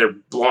 and like their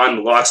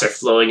blonde locks are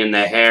flowing in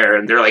their hair,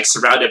 and they're like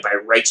surrounded by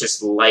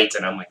righteous light,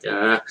 and I'm like,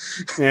 Yeah,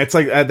 it's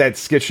like that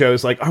skit show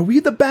is like, are we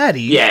the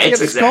baddie? Yeah,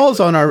 it's exactly. Skulls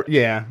on our...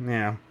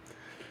 Yeah.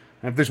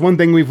 If there's one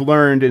thing we've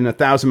learned in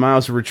 1,000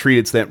 Miles of Retreat,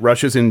 it's that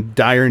Russia's in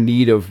dire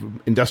need of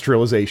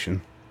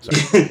industrialization.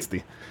 Sorry, that's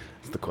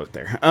the quote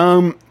there.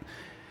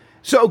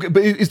 So,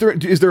 but is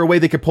there a way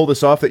they could pull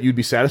this off that you'd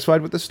be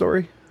satisfied with the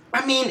story?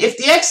 I mean, if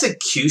the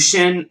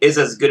execution is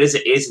as good as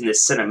it is in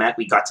this cinematic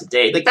we got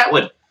today, like that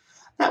would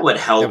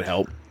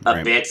help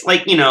a bit.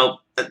 Like,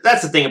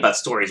 that's the thing about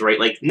stories, right?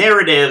 Like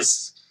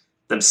narratives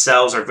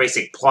themselves or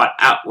basic plot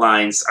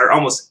outlines are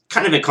almost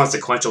kind of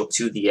inconsequential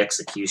to the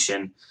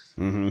execution.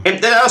 And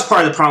that was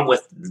part of the problem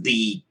with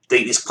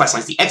these quest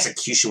lines. The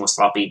execution was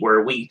sloppy,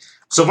 where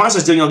Sylvanas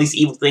was doing all these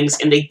evil things,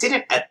 and they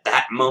didn't at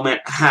that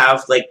moment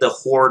have like the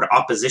Horde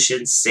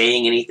opposition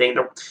saying anything.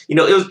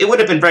 It would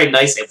have been very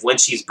nice if when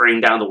she's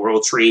bringing down the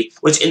World Tree,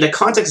 which in the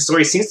context of the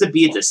story seems to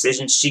be a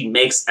decision she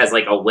makes as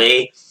like a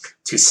way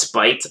to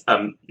spite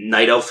a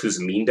night elf who's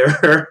mean to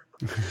her.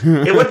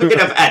 It would have been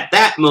if at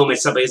that moment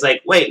somebody's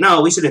like, wait,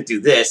 no, we shouldn't do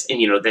this,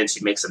 and then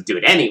she makes them do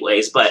it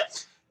anyways.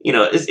 But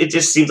it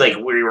just seems like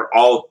we were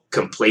all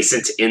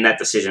complacent in that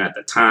decision at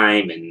the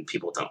time, and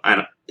people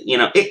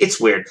it's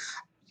weird.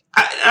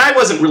 I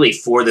wasn't really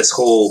for this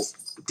whole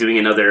doing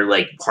another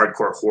like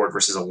hardcore Horde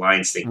versus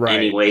Alliance thing. Right.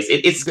 Anyways,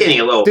 it's getting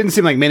a little... Didn't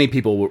seem like many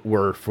people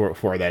were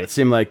for that. It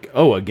seemed like,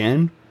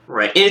 again?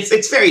 Right. And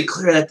it's very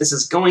clear that this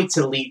is going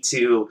to lead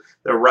to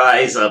the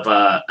rise of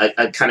a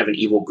kind of an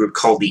evil group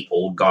called the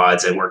Old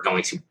Gods, and we're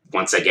going to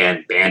once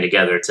again band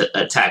together to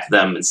attack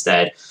them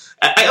instead.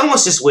 I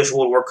almost just wish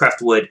World of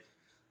Warcraft would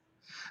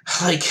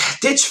like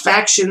ditch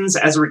factions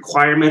as a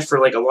requirement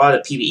for like a lot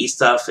of the PvE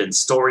stuff and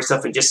story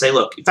stuff, and just say,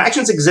 look,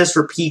 factions exist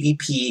for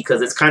PvP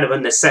because it's kind of a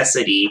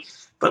necessity,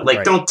 but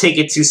like don't take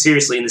it too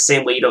seriously in the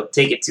same way you don't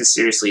take it too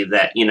seriously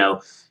that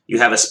you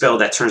have a spell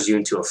that turns you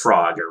into a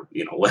frog or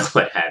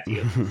what have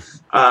you.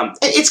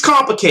 It's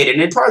complicated,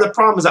 and part of the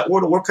problem is that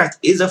World of Warcraft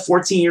is a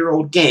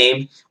 14-year-old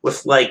game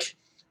with like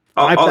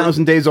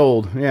 5,000 days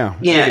old. Yeah,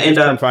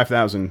 and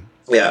 5,000.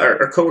 Yeah,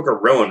 our coworker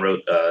Rowan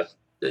wrote an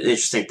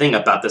interesting thing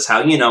about this.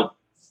 How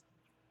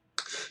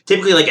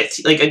typically,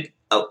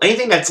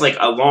 anything that's like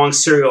a long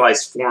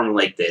serialized form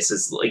like this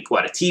is like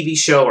a TV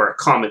show or a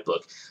comic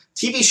book.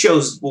 TV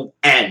shows will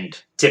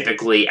end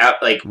typically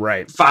at like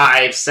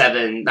 5,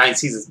 7, 9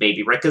 seasons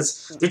maybe, right?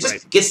 Because there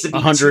just gets to be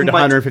 100 to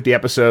 150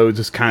 episodes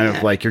is kind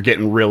of like you're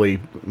getting really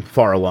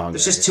far along.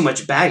 There's just too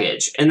much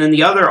baggage. And then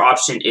the other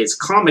option is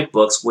comic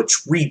books,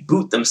 which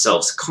reboot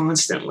themselves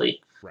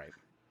constantly. Right.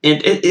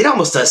 And it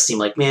almost does seem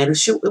like, man,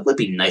 it would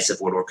be nice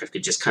if World of Warcraft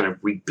could just kind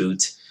of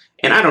reboot.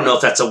 And I don't know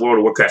if that's a World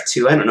of Warcraft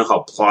 2. I don't know how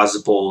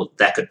plausible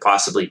that could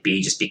possibly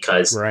be, just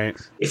because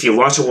if you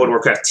launch a World of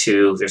Warcraft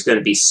 2, there's going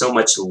to be so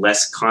much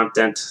less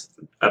content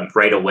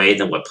right away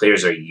than what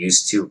players are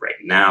used to right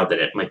now that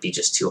it might be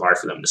just too hard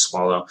for them to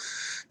swallow.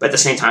 But at the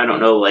same time, I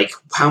don't know like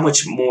how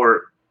much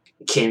more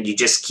can you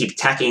just keep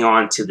tacking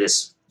on to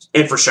this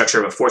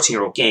infrastructure of a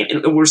 14-year-old game.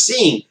 And we're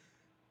seeing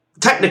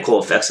technical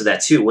effects of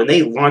that too. When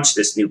they launched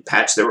this new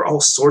patch, there were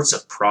all sorts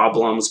of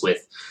problems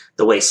with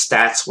the way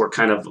stats were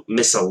kind of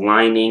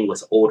misaligning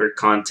with older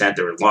content.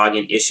 There were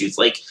login issues.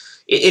 Like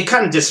it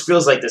kind of just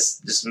feels like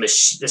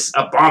this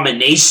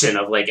abomination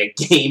of like a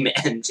game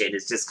engine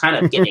is just kind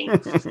of getting.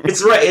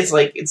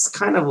 It's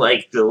kind of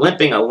like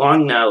limping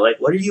along now. Like,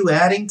 what are you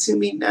adding to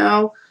me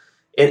now?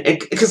 And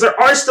because there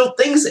are still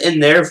things in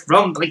there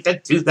from like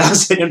that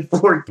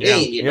 2004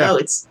 game. You know,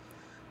 it's.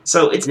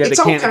 So it's they all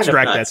can't kind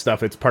extract of that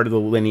stuff. It's part of the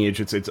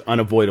lineage. It's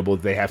unavoidable.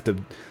 They have to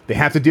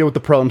deal with the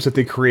problems that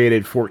they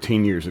created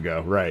 14 years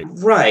ago. Right.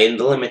 Right, and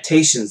the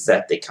limitations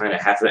that they kind of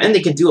have to, and they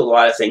can do a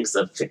lot of things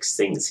to fix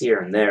things here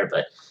and there.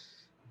 But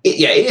it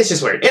is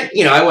just weird. And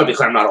I want to be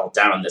clear, I'm not all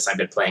down on this. I've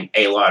been playing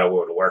a lot of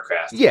World of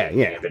Warcraft. Yeah.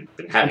 I've been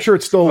I'm sure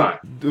it still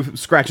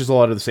scratches a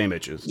lot of the same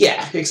itches.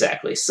 Yeah,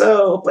 exactly.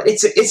 So, but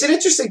it's an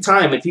interesting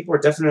time, and people are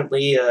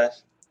definitely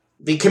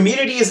the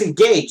community is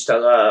engaged.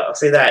 I'll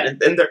say that,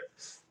 and they're.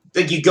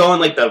 Like you go on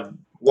like the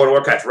World of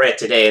Warcraft Red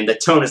today, and the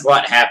tone is a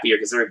lot happier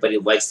because everybody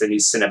likes the new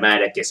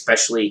cinematic,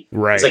 especially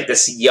it's like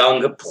this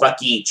young,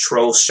 plucky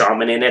troll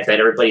shaman in it that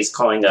everybody's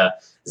calling a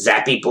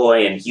Zappy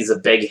Boy, and he's a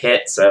big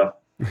hit, so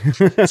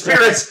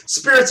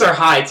spirits are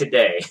high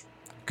today.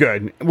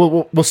 Good.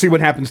 We'll see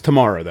what happens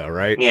tomorrow, though,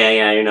 right?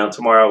 Yeah,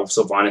 tomorrow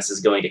Sylvanas is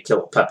going to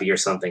kill a puppy or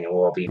something, and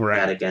we'll all be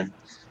mad again.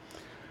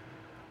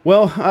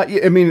 Well,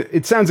 I mean,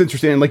 it sounds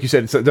interesting, and like you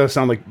said, it does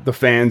sound like the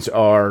fans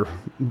are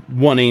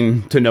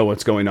wanting to know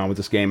what's going on with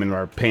this game and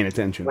are paying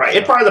attention. Right, so.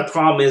 And part of the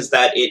problem is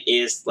that it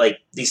is, like,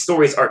 these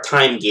stories are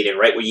time-gated,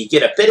 right? Where you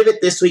get a bit of it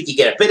this week, you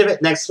get a bit of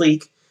it next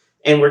week,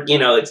 and we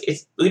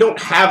don't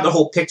have the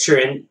whole picture,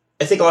 and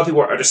I think a lot of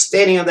people are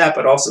understanding of that,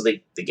 but also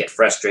they get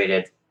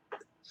frustrated.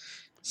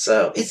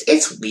 So,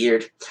 it's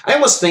weird. I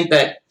almost think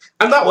that,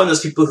 I'm not one of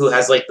those people who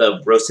has, like,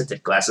 the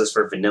rose-tinted glasses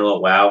for vanilla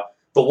WoW,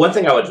 but one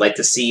thing I would like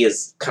to see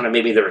is kind of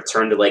maybe the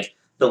return to, like,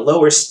 the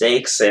lower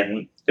stakes,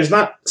 and there's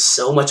not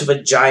so much of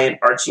a giant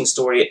arching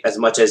story as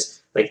much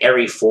as, like,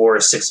 every 4 or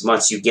 6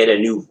 months you get a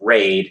new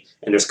raid,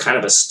 and there's kind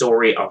of a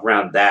story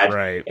around that.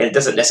 Right. And it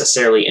doesn't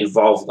necessarily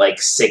involve,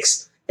 like,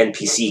 6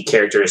 NPC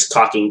characters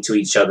talking to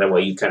each other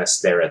while you kind of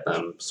stare at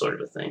them, sort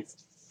of a thing.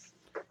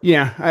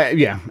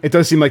 Yeah, it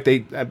does seem like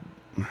they...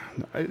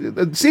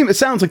 it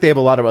sounds like they have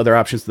a lot of other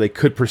options that they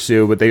could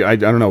pursue, but I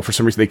don't know, for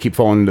some reason they keep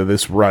falling into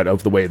this rut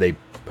of the way they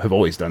have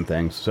always done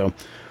things. So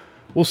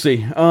we'll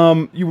see.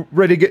 You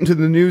ready to get into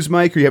the news,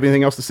 Mike, or you have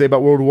anything else to say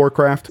about World of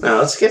Warcraft? No,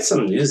 let's get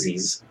some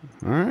newsies.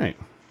 All right.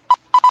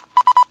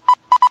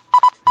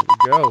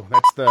 There we go.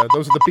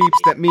 Those are the beeps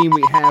that mean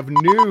we have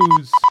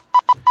news.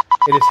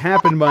 It has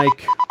happened,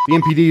 Mike. The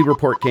NPD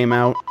report came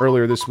out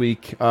earlier this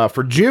week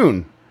for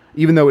June.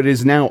 Even though it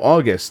is now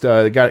August,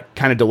 it got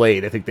kind of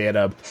delayed. I think they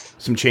had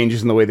some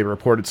changes in the way they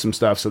reported some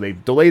stuff, so they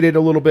delayed it a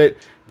little bit.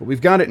 But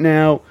we've got it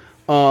now.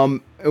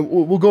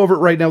 We'll go over it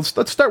right now.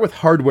 Let's start with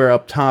hardware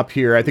up top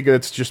here. I think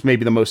that's just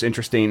maybe the most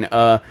interesting.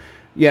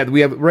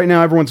 We have right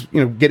now. Everyone's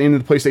getting into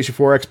the PlayStation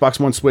 4, Xbox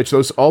One, Switch.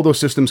 All those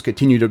systems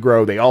continue to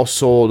grow. They all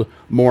sold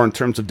more in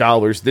terms of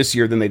dollars this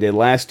year than they did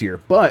last year.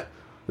 But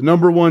the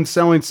number one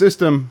selling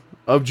system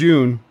of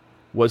June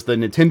was the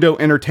Nintendo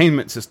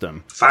Entertainment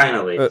System.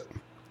 Finally.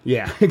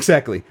 Yeah,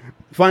 exactly.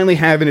 Finally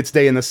having its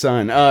day in the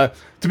sun.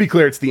 To be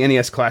clear, it's the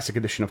NES Classic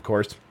Edition, of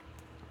course.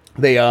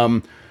 They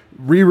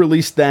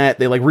re-released that.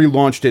 They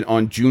relaunched it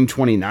on June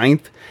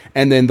 29th,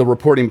 and then the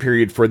reporting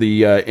period for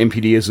the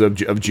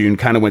NPD of June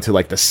kind of went to the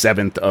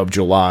 7th of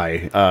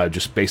July,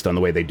 just based on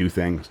the way they do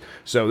things.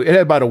 So it had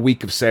about a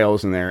week of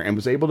sales in there and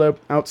was able to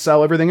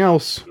outsell everything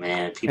else.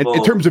 Man, people...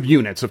 In terms of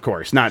units, of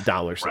course, not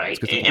dollars. Right,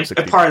 and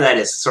part of that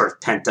is sort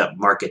of pent-up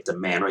market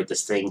demand, right?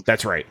 This thing...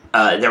 That's right.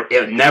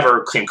 It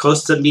never came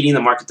close to meeting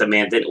the market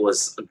demand. Then it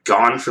was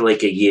gone for a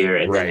year,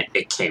 and then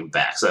it came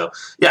back. So,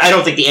 yeah, I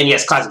don't think the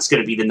NES Classic is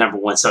going to be the number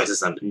one selling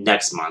system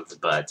next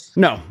month, but...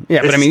 No,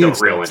 yeah, but I mean... It's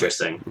still real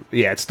interesting.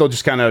 Yeah, it's still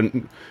just kind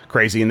of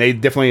crazy, and they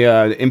definitely...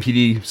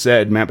 NPD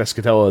said, Matt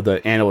Pescatella,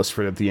 the analyst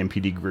for the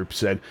NPD group,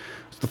 said...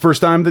 the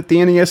first time that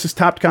the NES has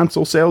topped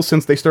console sales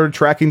since they started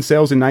tracking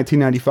sales in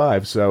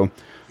 1995. So,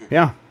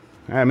 yeah,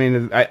 I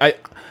mean,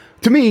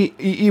 to me,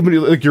 even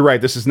you're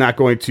right, this is not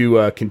going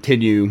to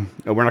continue.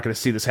 We're not going to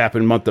see this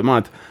happen month to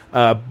month.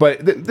 But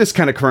this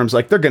kind of confirms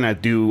they're going to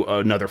do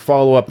another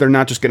follow up. They're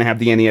not just going to have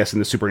the NES and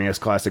the Super NES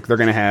Classic. They're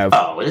going to have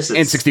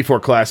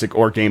N64 Classic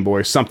or Game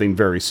Boy something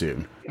very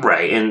soon.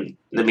 Right, and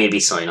they may be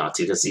selling out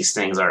too because these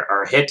things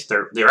are hit.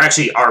 They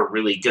actually are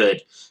really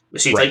good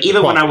machines. Right.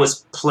 Even when I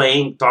was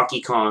playing Donkey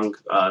Kong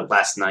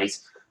last night,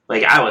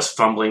 I was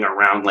fumbling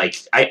around.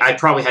 I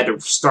probably had to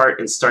start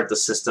the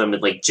system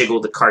and jiggle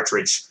the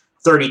cartridge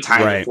 30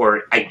 times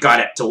before I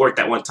got it to work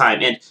that one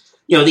time. And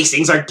these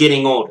things are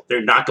getting old.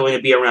 They're not going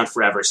to be around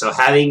forever. So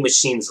having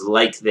machines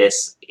like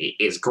this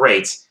is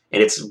great.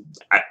 And it's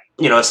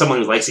as someone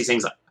who likes these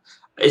things,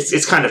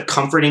 it's kind of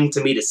comforting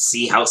to me to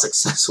see how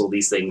successful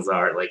these things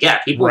are.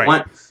 People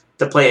want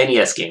to play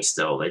NES games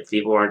still.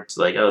 People aren't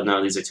oh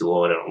no, these are too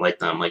old, I don't like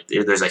them.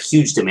 There's a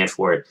huge demand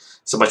for it,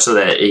 so much so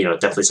that it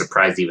definitely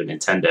surprised even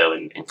Nintendo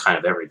and kind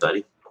of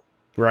everybody.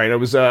 Right. I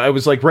was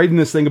writing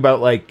this thing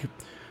about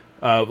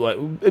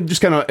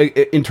just kind of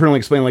internally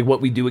explaining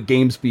what we do at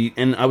GamesBeat,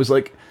 and I was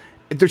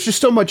there's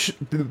just so much.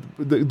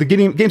 The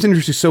games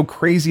industry is so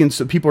crazy, and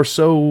so people are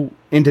so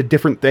into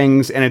different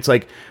things, and it's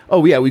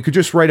oh yeah, we could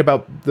just write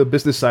about the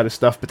business side of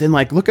stuff, but then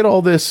look at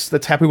all this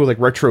that's happening with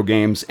retro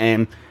games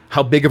and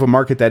how big of a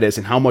market that is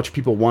and how much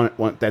people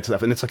want that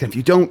stuff. And it's if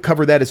you don't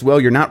cover that as well,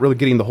 you're not really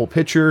getting the whole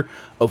picture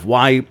of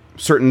why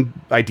certain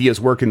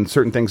ideas work and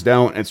certain things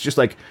don't. And it's just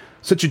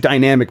such a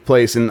dynamic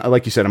place. And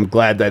like you said, I'm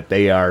glad that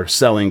they are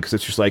selling because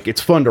it's just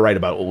it's fun to write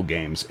about old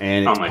games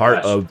and it's part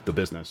of the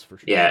business for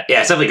sure. Yeah,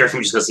 it's definitely great for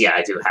me just because,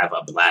 I do have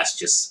a blast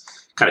just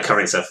kind of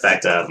covering this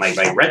effect.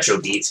 My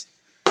retro beat,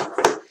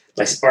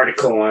 my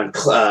article on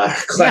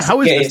classic how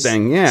is games. This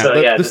thing? Yeah, so,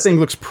 this thing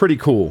looks pretty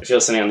cool. If you're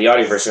listening on the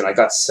audio version, I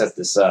got sent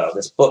this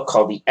book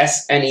called the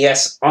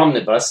SNES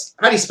Omnibus.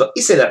 How do you spell?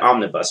 You say that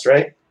omnibus,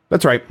 right?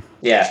 That's right.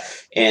 Yeah,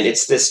 and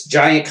it's this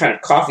giant kind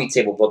of coffee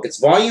table book. It's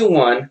volume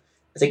 1.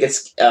 I think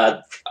it's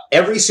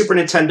every Super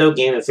Nintendo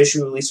game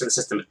officially released for the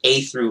system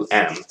A through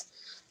M.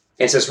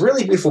 And it's this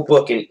really beautiful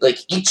book, and like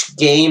each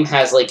game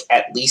has like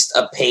at least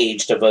a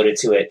page devoted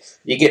to it.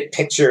 You get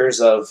pictures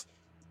of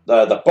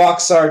the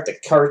box art, the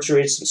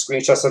cartridge, some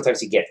screenshots.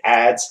 Sometimes you get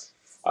ads.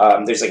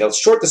 There's like a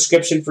short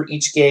description for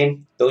each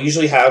game. They'll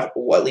usually have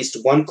at least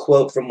one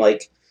quote from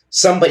like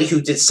somebody who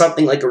did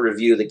something like a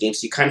review of the game,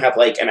 so you kind of have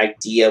like an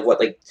idea of what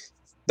like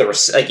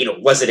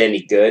was it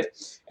any good?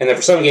 And then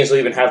for some games, they'll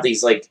even have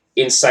these like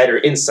insider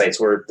insights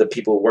where the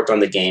people who worked on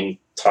the game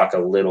talk a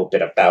little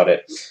bit about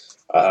it.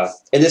 And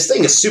this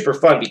thing is super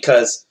fun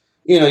because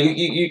you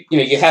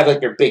have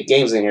like your big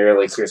games in here,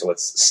 like here's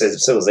what's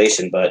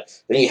Civilization, but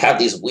then you have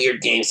these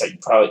weird games that you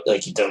probably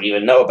like you don't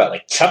even know about,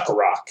 like Chuck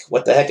Rock.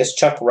 What the heck is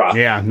Chuck Rock?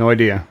 Yeah, no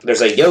idea.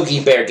 There's a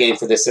Yogi Bear game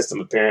for this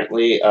system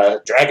apparently.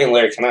 Dragon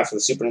Lair came out for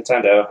the Super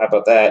Nintendo. How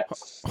about that?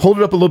 Hold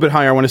it up a little bit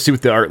higher. I want to see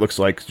what the art looks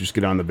like. Just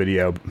get on the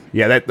video.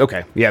 Yeah, that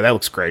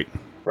looks great.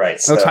 Right.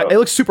 It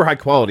looks super high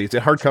quality. Is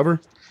it hardcover?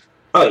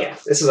 Oh yeah,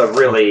 this is a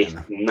really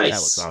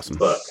nice awesome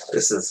book.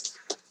 This is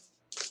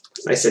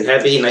nice and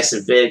heavy, nice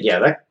and big. Yeah,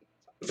 that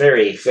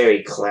very,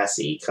 very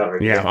classy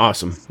cover. Yeah,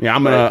 awesome. Yeah,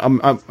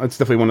 it's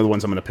definitely one of the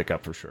ones I'm gonna pick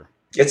up for sure.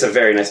 It's a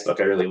very nice book.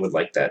 I really would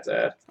like that.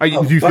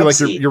 Do you feel like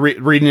you're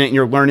reading it and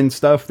you're learning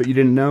stuff that you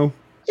didn't know?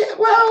 Yeah,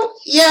 well,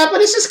 yeah, but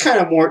it's just kind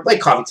of more like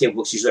coffee table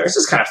books usually are. It's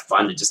just kind of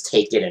fun to just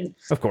take it and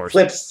of course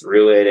flip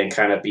through it and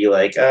kind of be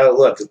like, oh,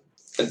 look,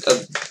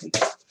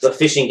 the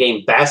fishing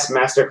game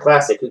Bassmaster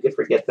Classic. Who could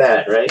forget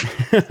that,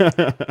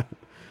 right?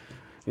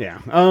 Yeah.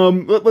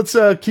 Let's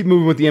keep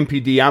moving with the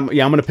MPD. I'm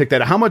gonna pick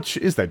that. How much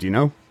is that? Do you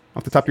know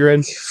off the top of your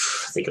head? I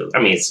think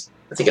it's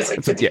like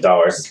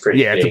 $50. It's pretty.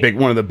 Yeah, it's a big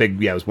one of the big.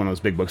 Yeah, it was one of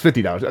those big books.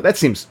 $50. That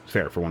seems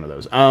fair for one of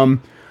those.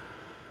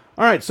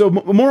 All right, so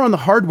more on the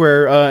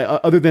hardware.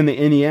 Other than the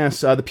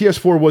NES, the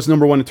PS4 was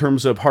number one in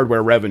terms of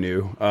hardware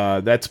revenue.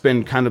 That's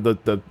been kind of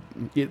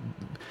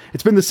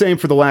it's been the same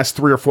for the last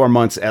 3 or 4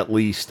 months at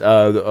least.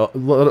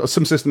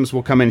 Some systems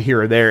will come in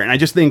here or there, and I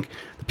just think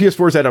the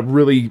PS4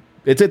 is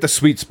it's at the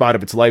sweet spot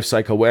of its life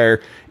cycle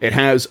where it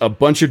has a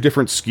bunch of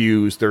different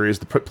SKUs. There is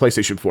the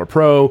PlayStation 4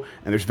 Pro,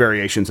 and there's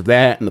variations of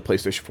that, and the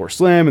PlayStation 4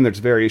 Slim, and there's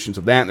variations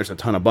of that, and there's a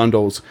ton of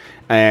bundles,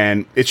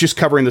 and it's just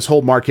covering this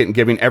whole market and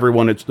giving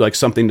everyone like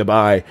something to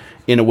buy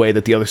in a way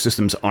that the other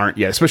systems aren't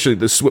yet. Especially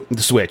the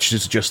Switch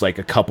is just like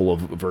a couple of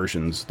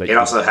versions. It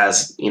also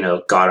has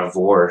God of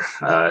War.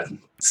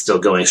 Still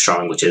going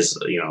strong, which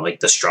is like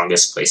the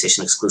strongest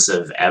PlayStation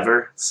exclusive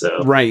ever.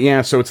 So right,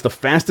 yeah. So it's the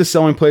fastest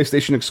selling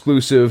PlayStation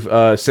exclusive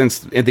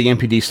since the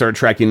MPD started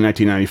tracking in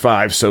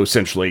 1995. So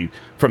essentially,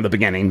 from the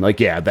beginning,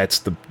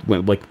 that's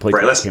when the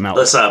PlayStation came out.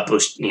 Let's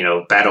push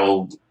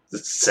Battle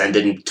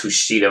Senden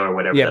Toshido or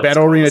whatever. Yeah,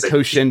 Battle Arena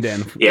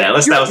Toshinden. Yeah, that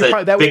was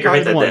a bigger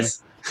hit than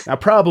this.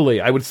 Probably,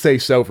 I would say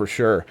so for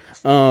sure.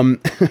 So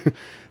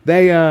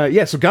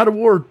God of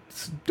War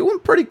doing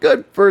pretty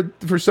good for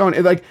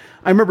Sony. Like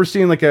I remember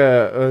seeing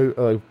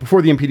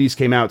before the MPDs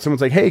came out,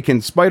 someone's like, "Hey,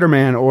 can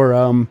Spider-Man or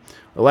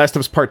The Last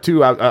of Us Part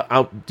 2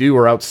 outdo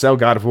or outsell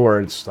God of War?"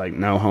 And it's like,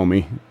 no,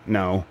 homie,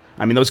 no.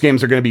 I mean, those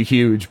games are going to be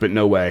huge, but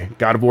no way.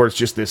 God of War is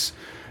just this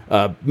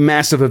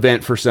massive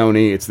event for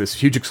Sony. It's this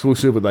huge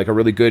exclusive with like a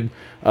really good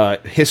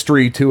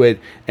history to it,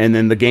 and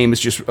then the game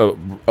is just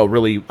a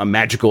really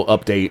magical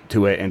update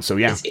to it. And so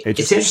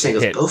it's interesting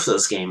because both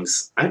those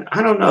games,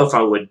 I don't know if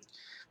I would.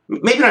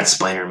 Maybe not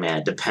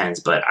Spider-Man, depends,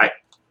 but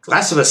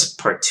Last of Us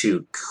Part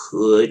 2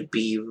 could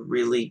be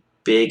really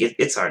big.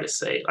 It's hard to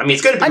say. I mean,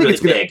 it's going to be really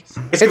big.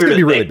 It's going to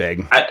be really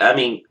big. I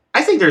mean,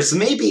 I think there's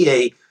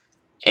maybe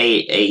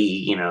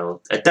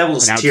a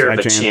devil's tier of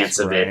a chance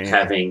of it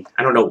having.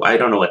 I don't know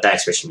what that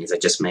expression means. I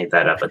just made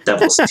that up. A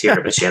devil's tier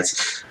of a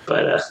chance,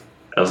 but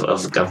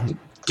of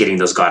getting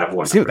those God of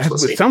War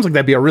numbers. It sounds like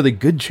that'd be a really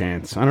good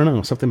chance. I don't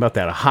know, something about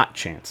that, a hot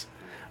chance.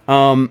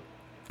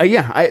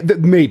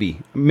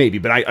 Maybe,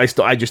 but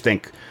I just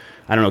think,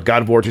 I don't know,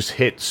 God of War just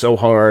hit so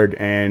hard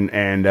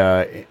and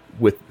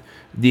with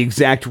the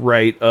exact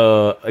right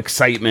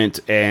excitement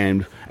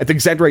and at the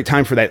exact right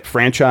time for that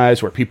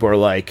franchise where people are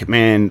like,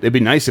 man, it'd be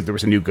nice if there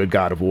was a new good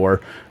God of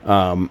War,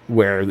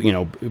 where,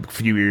 a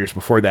few years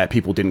before that,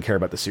 people didn't care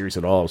about the series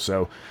at all.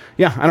 So,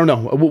 yeah, I don't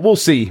know. We'll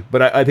see,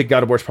 but I think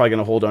God of War is probably going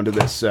to hold on to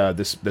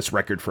this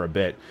record for a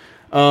bit.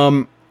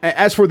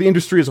 As for the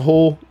industry as a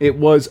whole, it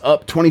was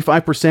up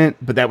 25%,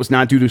 but that was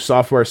not due to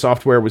software.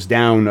 Software was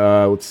down,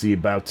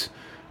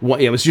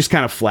 it was just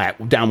kind of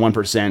flat, down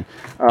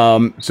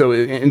 1%. So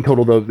in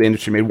total, the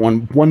industry made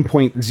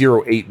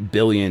 $1.08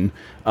 billion.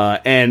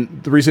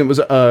 And the reason it was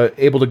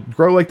able to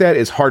grow like that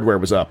is hardware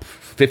was up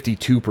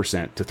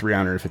 52% to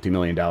 $350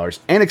 million.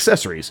 And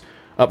accessories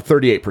up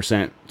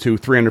 38% to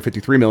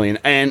 $353 million.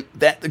 And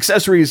that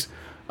accessories,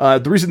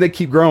 the reason they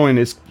keep growing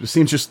is, it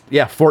seems just,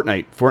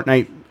 Fortnite.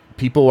 Fortnite,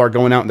 people are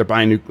going out and they're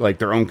buying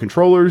their own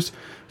controllers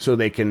so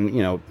they can,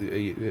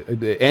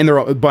 and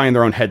they're buying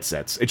their own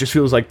headsets. It just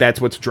feels like that's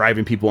what's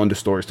driving people into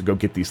stores to go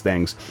get these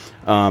things,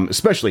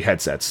 especially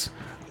headsets,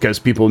 because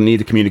people need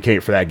to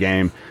communicate for that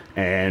game.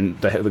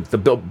 And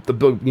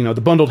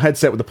the bundled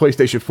headset with the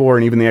PlayStation 4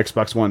 and even the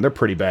Xbox One, they're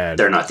pretty bad.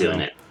 They're not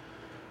doing it.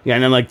 Yeah,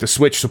 and then like the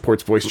Switch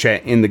supports voice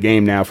chat in the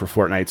game now for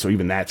Fortnite, so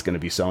even that's going to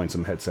be selling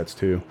some headsets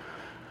too.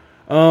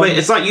 Wait,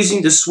 it's not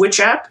using the Switch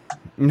app?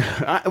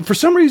 For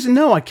some reason,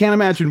 no. I can't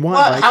imagine why.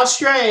 What? How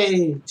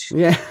strange.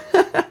 Yeah.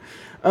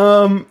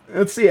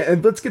 Let's see.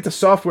 Let's get to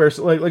software.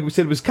 So like we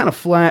said, it was kind of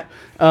flat.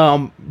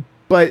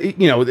 But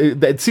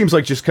it seems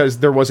like just because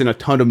there wasn't a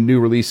ton of new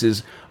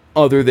releases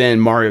other than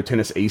Mario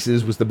Tennis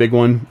Aces was the big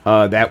one.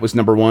 That was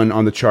number one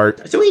on the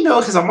chart. Do we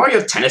know, has a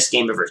Mario Tennis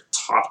game ever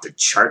topped the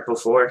chart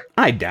before?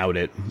 I doubt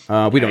it.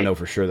 We don't know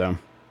for sure, though.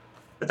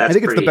 But that's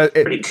it's the best.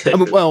 Pretty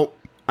good.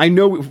 I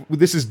know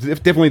this is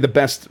definitely the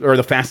best or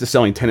the fastest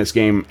selling tennis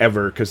game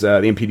ever because the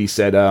MPD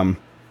said,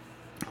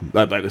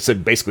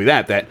 basically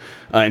that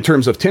in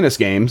terms of tennis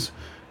games,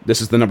 this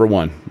is the number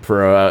one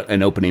for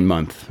an opening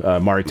month.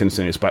 Mario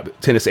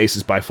Tennis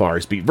Aces by far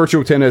has beat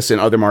Virtual Tennis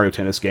and other Mario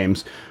Tennis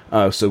games.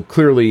 So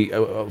clearly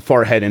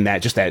far ahead in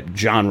that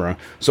genre.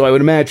 So I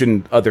would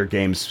imagine other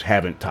games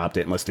haven't topped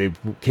it unless they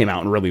came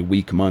out in really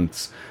weak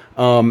months.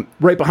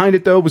 Right behind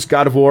it, though, was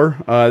God of War.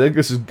 I think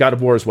this is God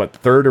of War's,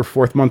 third or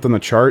fourth month on the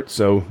chart.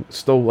 So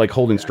still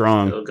holding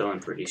strong. Still going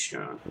pretty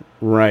strong.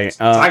 Right.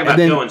 Talk about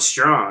going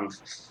strong.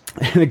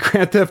 And then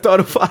Grand Theft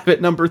Auto 5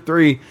 at number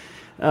 3.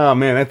 Oh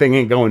man, that thing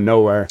ain't going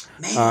nowhere.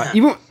 Man,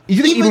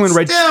 even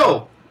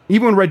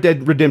when Red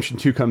Dead Redemption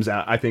 2 comes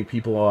out, I think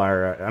people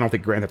are. I don't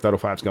think Grand Theft Auto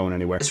 5 is going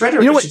anywhere. Is Red Dead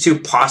Redemption 2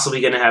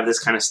 possibly going to have this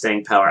kind of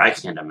staying power? I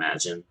can't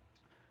imagine.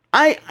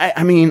 I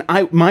mean,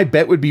 my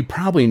bet would be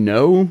probably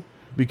no,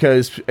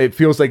 because it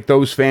feels like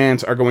those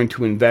fans are going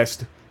to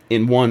invest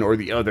in one or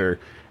the other.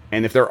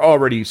 And if they're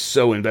already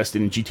so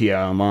invested in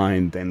GTA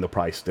Online, then they'll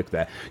probably stick to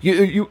that. Do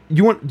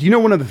you know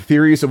one of the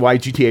theories of why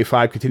GTA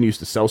 5 continues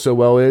to sell so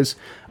well is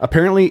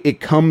apparently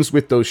it comes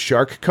with those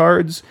shark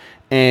cards,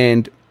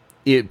 and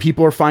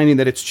people are finding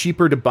that it's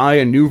cheaper to buy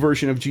a new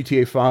version of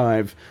GTA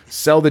 5,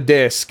 sell the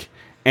disc,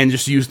 and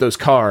just use those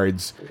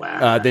cards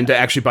than to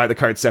actually buy the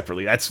cards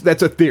separately. That's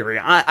a theory.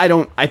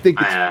 I think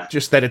it's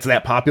just that it's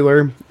that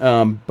popular,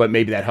 but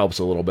maybe that helps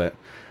a little bit.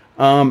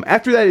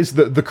 After that is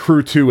the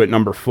Crew 2 at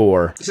number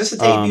 4. Is this a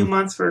debut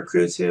month for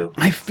Crew 2?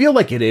 I feel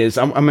like it is.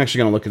 I'm actually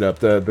going to look it up.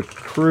 The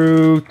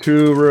Crew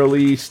 2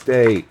 release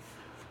date.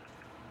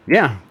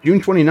 Yeah,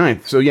 June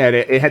 29th. So yeah,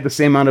 it had the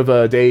same amount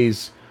of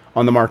days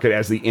on the market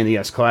as the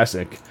NES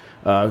Classic.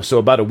 So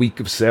about a week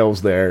of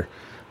sales there.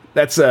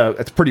 That's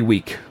pretty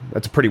weak.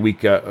 That's a pretty weak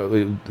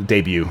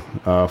debut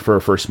for a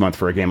first month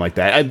for a game like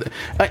that.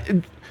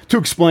 To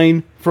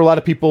explain, for a lot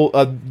of people,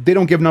 they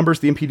don't give numbers.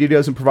 The MPD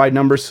doesn't provide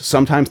numbers.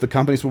 Sometimes the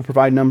companies will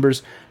provide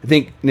numbers. I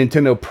think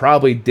Nintendo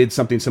probably did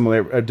something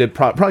similar.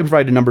 Probably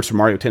provided numbers for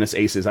Mario Tennis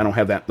Aces. I don't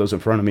have those in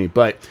front of me.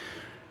 But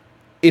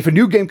if a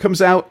new game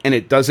comes out and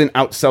it doesn't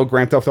outsell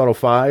Grand Theft Auto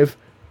 5,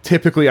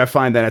 typically I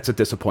find that it's a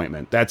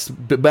disappointment. That's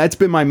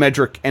been my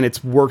metric, and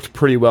it's worked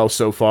pretty well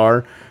so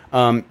far.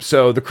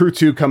 So the Crew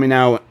 2 coming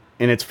out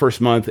in its first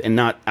month and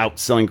not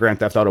outselling Grand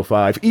Theft Auto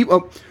 5.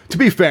 To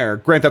be fair,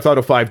 Grand Theft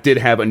Auto 5 did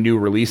have a new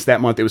release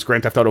that month. It was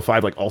Grand Theft Auto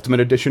 5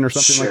 Ultimate Edition or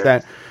something like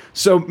that.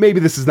 So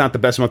maybe this is not the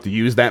best month to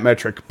use that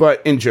metric,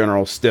 but in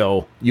general,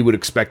 still, you would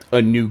expect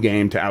a new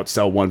game to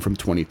outsell one from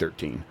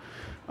 2013.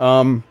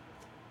 But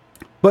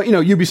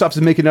Ubisoft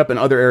is making up in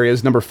other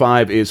areas. Number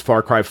 5 is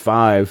Far Cry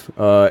 5,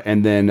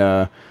 and then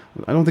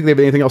I don't think they have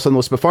anything else on the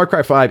list, but Far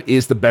Cry 5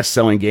 is the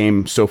best-selling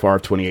game so far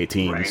of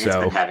 2018. Right, so it's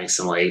been having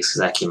some legs because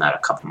that came out a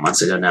couple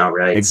months ago now,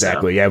 right?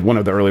 Exactly, yeah, one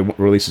of the early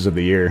releases of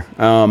the year.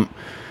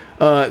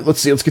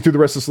 Let's see, let's get through the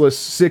rest of this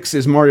list. 6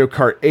 is Mario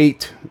Kart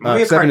 8.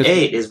 Mario Kart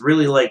 8 is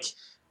really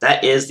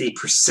that is the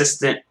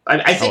persistent...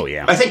 I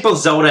think both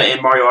Zelda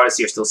and Mario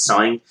Odyssey are still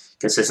selling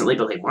consistently,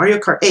 but Mario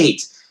Kart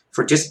 8,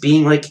 for just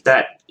being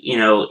that,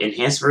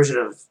 enhanced version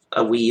of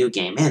a Wii U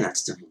game, man,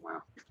 that's doing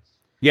well.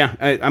 Yeah,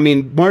 I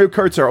mean, Mario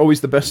Karts are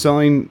always the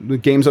best-selling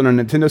games on a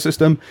Nintendo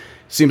system.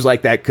 Seems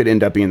like that could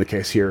end up being the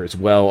case here as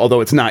well,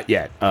 although it's not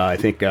yet. I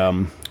think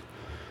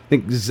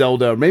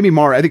Zelda, maybe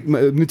Mario. I think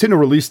Nintendo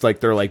released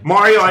their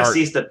Mario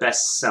Odyssey is the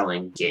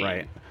best-selling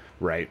game.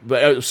 Right.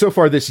 But so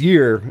far this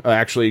year,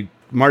 actually,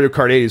 Mario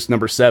Kart 8 is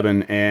number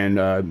 7,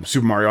 and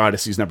Super Mario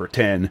Odyssey is number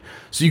 10.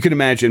 So you can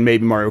imagine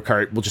maybe Mario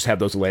Kart will just have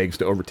those legs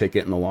to overtake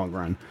it in the long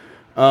run.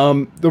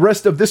 The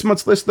rest of this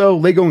month's list, though,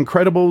 Lego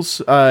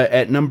Incredibles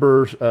at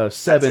number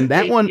 7.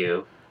 That debut.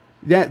 One,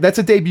 yeah, that's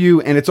a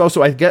debut, and it's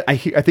also I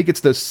think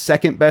it's the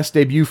second best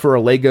debut for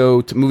a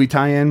Lego movie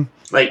tie-in.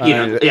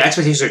 The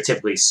expectations are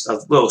typically a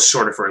little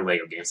shorter for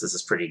Lego games. This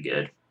is pretty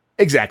good.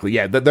 Exactly,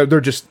 yeah.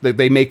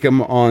 They make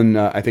them on,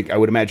 I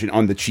would imagine,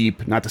 on the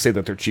cheap. Not to say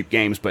that they're cheap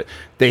games, but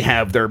they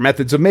have their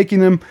methods of making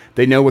them.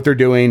 They know what they're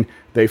doing.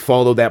 They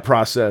follow that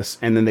process,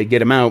 and then they get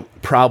them out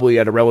probably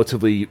at a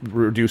relatively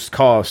reduced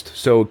cost.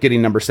 So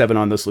getting number 7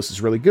 on this list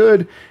is really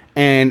good.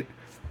 And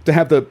to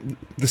have the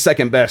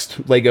second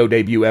best Lego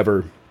debut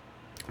ever,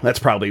 that's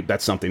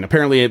something.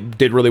 Apparently it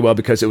did really well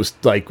because it was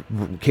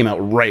came out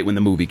right when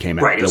the movie came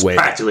out. Right, it was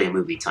practically a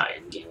movie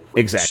tie-in game.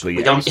 Exactly.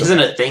 Isn't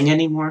a thing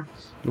anymore.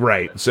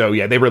 Right. So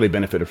yeah, they really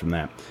benefited from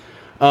that.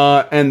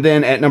 And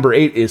then at number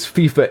 8 is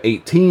FIFA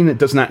 18. It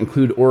does not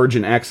include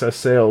Origin Access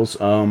sales.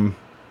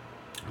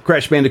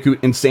 Crash Bandicoot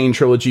Insane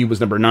Trilogy was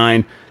number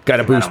 9. Got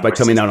a boost by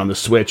coming out on the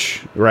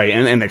Switch, right,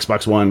 and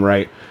Xbox One,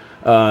 right,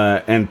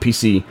 and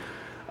PC.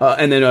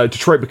 And then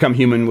Detroit Become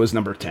Human was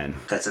number 10.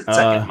 That's its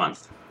second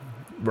month.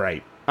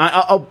 Right.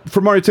 I'll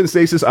for Mario Tennis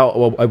Aces, I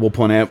will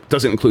point out,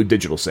 doesn't include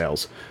digital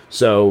sales.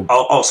 So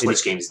all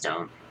Switch games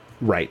don't.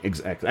 Right,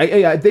 exactly.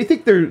 They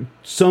think there are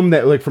some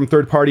that, like, from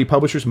third-party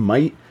publishers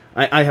might.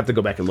 I have to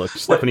go back and look.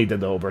 Stephanie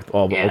did the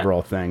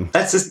overall thing.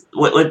 That's just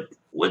what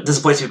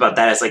disappoints me about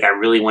that is, like, I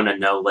really want to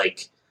know,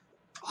 like,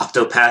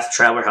 Octopath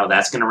Traveler, how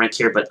that's going to rank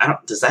here, but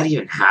does that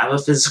even have a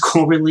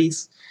physical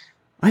release?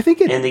 I think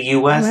in the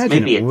US,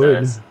 maybe it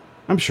does.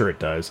 I'm sure it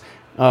does.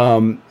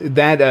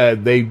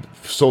 They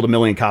sold 1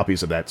 million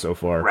copies of that so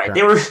far. Right.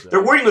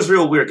 Their wording was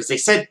real weird because they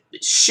said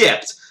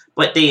shipped,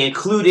 but they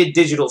included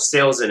digital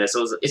sales in it.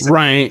 So it's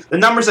right. The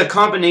number's a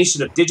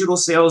combination of digital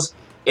sales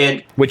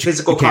and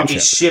physical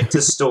copies shipped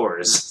to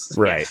stores.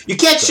 Right. You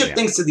can't ship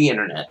things to the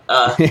internet.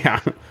 Yeah.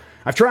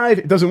 I've tried.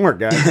 It doesn't work,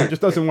 guys. It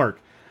just doesn't work.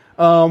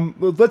 So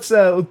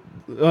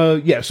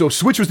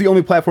Switch was the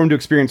only platform to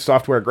experience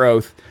software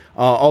growth.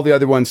 All the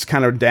other ones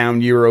kind of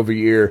down year over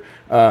year.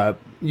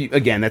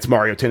 Again, that's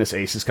Mario Tennis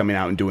Aces coming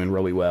out and doing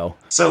really well.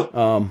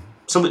 So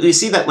you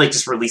see that, like,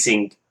 just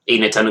releasing a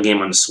Nintendo game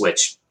on the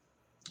Switch,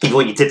 even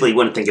when you typically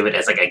wouldn't think of it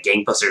as like a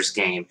gangbusters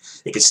game,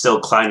 it could still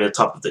climb to the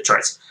top of the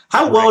charts.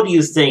 How well do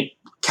you think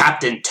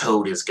Captain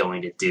Toad is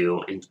going to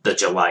do in the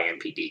July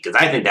MPD? Because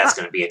I think that's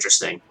going to be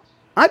interesting.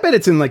 I bet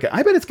it's going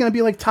to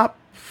be like top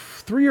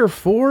 3 or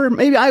 4.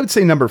 Maybe I would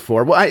say number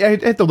 4. Well, I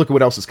have to look at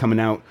what else is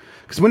coming out.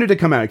 Because when did it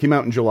come out? It came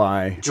out in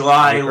July.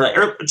 July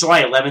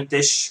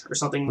 11th-ish or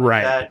something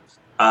like that.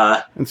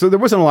 And so there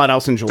wasn't a lot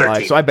else in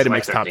July, 13th, so I bet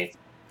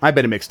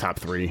it makes top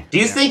 3. Do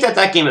you think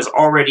that game has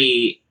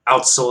already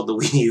outsold the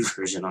Wii U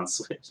version on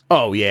Switch?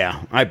 Oh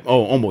yeah,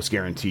 almost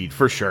guaranteed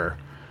for sure.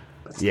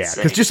 That's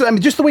because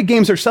just the way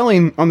games are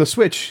selling on the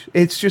Switch,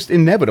 it's just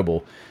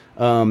inevitable.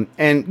 And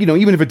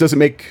even if it doesn't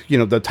make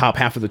the top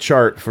half of the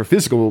chart for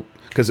physical,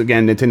 because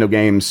again, Nintendo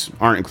games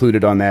aren't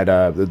included on that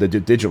the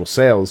digital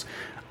sales.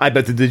 I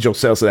bet the digital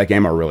sales of that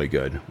game are really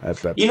good.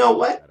 You know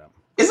what?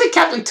 Isn't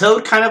Captain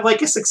Toad kind of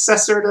like a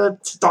successor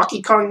to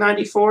Donkey Kong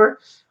 94?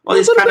 Well,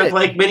 it's kind of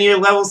like linear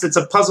levels. It's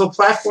a puzzle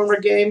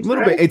platformer game. A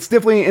little bit. It's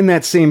definitely in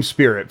that same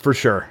spirit, for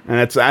sure. And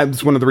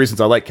that's one of the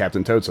reasons I like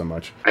Captain Toad so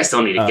much. I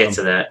still need to get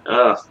to that.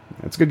 Ugh.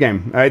 It's a good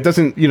game. It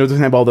doesn't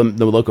have all the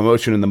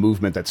locomotion and the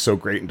movement that's so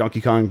great in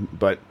Donkey Kong,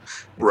 but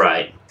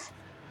right.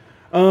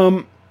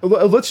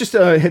 Let's just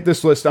hit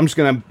this list. I'm just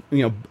gonna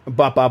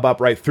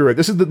bop right through it.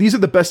 These are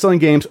the best selling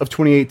games of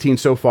 2018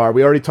 so far.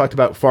 We already talked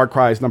about Far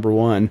Cry is number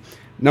 1,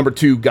 number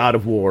 2 God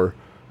of War,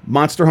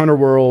 Monster Hunter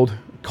World,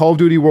 Call of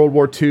Duty World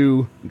War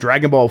II,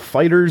 Dragon Ball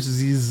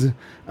FighterZ,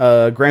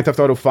 Grand Theft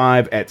Auto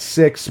 5 at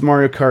 6,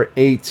 Mario Kart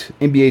 8,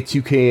 NBA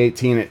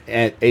 2K18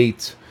 at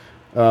 8,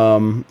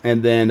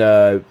 and then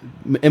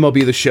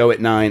MLB The Show at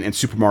 9, and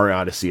Super Mario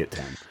Odyssey at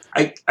 10.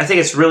 I think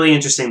it's really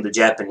interesting, the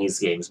Japanese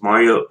games.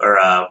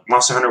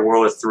 Monster Hunter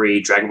World at 3,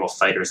 Dragon Ball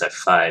FighterZ at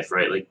 5,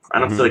 right? Like, I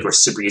don't feel like we're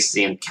super used to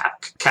seeing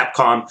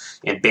Capcom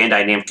and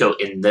Bandai Namco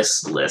in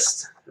this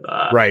list.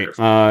 Right.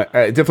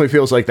 It definitely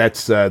feels like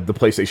that's the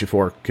PlayStation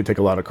 4 could take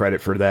a lot of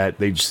credit for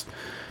that. A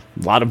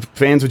lot of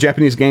fans of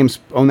Japanese games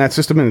own that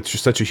system, and it's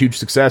just such a huge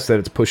success that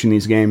it's pushing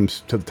these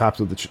games to the top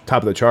of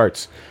the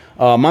charts.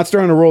 Monster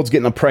Hunter World's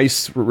getting a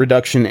price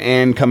reduction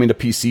and coming to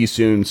PC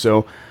soon,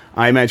 so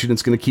I imagine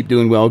it's going to keep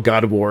doing well.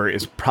 God of War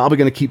is probably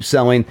going to keep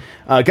selling.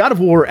 God of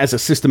War as a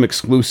system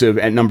exclusive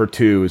at number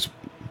 2 is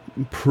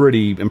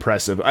pretty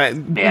impressive. We'll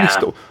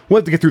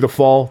have to get through the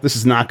fall. The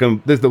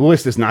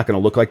list is not going to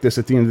look like this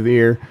at the end of the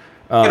year.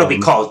 It'll be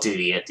Call of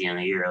Duty at the end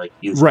of the year, like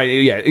usually. Right?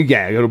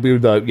 Yeah. It'll be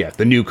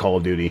the new Call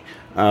of Duty,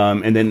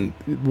 and then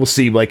we'll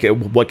see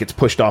what gets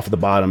pushed off of the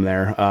bottom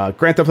there.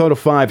 Grand Theft Auto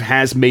 5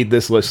 has made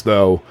this list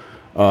though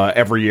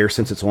every year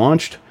since it's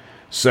launched.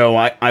 So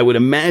I would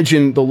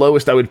imagine the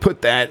lowest I would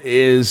put that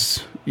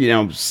is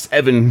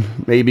 7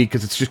 maybe,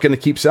 because it's just going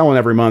to keep selling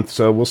every month.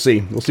 So we'll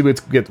see. We'll see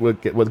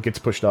what gets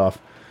pushed off.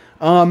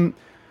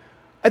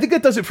 I think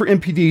that does it for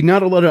MPD.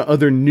 Not a lot of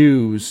other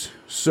news.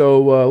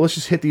 So let's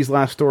just hit these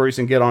last stories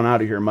and get on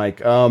out of here,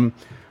 Mike.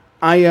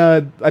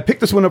 I picked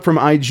this one up from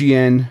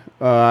IGN.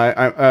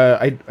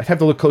 I'd have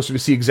to look closer to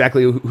see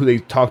exactly who they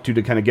talked to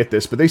kind of get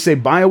this. But they say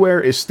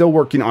BioWare is still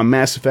working on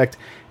Mass Effect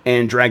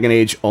and Dragon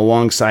Age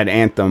alongside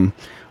Anthem.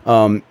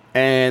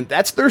 And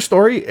that's their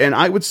story. And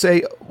I would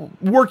say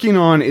working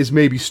on is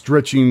maybe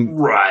stretching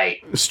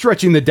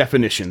the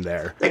definition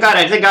there. They got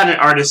an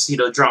artist,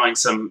 drawing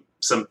some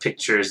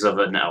pictures of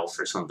an elf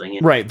or something.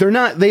 Right.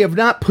 They have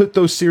not put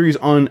those series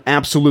on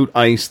absolute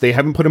ice. They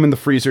haven't put them in the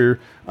freezer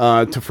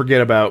to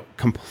forget about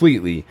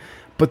completely.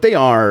 But they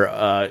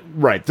are,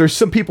 right. There's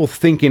some people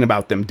thinking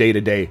about them day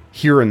to day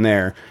here and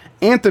there.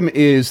 Anthem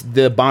is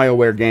the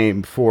BioWare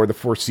game for the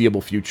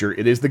foreseeable future.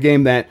 It is the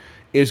game that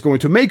is going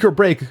to make or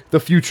break the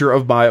future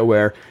of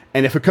BioWare.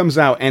 And if it comes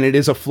out and it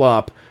is a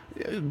flop,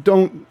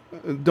 don't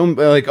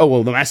like, oh,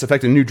 well, the Mass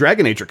Effect and New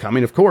Dragon Age are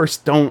coming. Of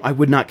course, I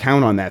would not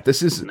count on that.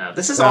 This is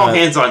all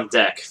hands on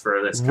deck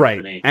for this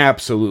company. Right,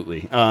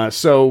 absolutely.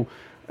 So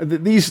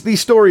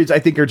these stories I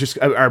think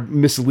are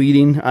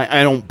misleading.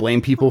 I don't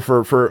blame people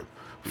for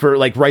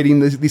like writing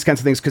these kinds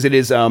of things, because it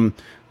is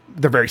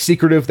they're very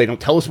secretive. They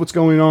don't tell us what's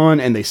going on,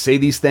 and they say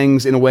these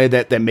things in a way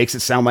that makes it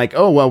sound like,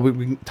 oh well,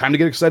 we time to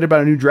get excited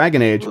about a new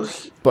Dragon Age,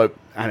 but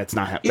and it's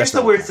not happening. Here's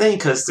the weird thing,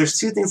 because there's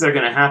two things that are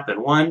going to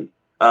happen. One,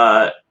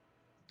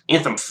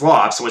 Anthem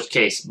flops, in which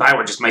case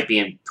Bioware just might be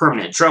in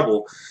permanent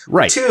trouble.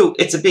 Right. Two,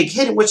 it's a big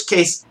hit, in which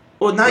case,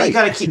 well, now you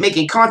got to keep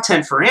making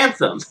content for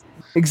Anthem.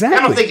 Exactly.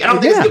 I don't think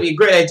it's going to be a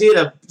great idea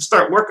to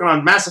start working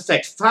on Mass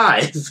Effect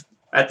 5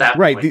 at that point.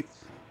 Right.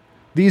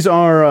 These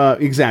are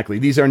exactly.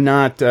 These are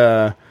not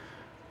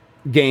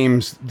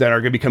games that are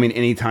going to be coming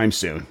anytime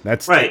soon.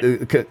 That's right.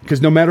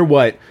 Because no matter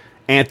what,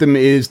 Anthem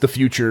is the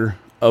future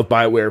of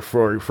BioWare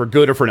for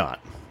good or for not.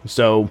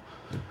 So,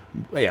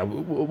 yeah,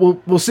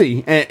 we'll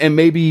see, and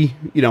maybe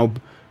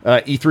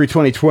E3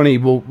 2020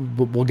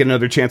 we'll get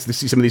another chance to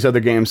see some of these other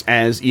games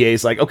as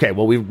EA's like, okay,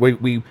 well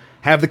we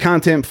have the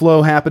content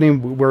flow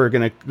happening. We're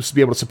going to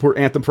be able to support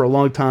Anthem for a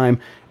long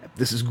time.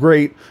 This is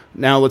great.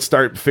 Now let's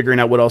start figuring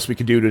out what else we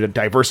could do to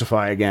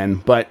diversify again.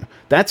 But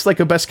that's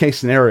like a best case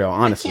scenario,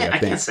 honestly. I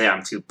can't say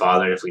I'm too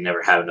bothered if we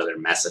never have another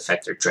Mass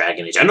Effect or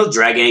Dragon Age. I know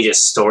Dragon Age's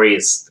story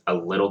is a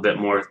little bit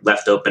more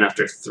left open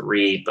after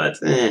 3, but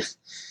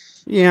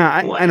yeah,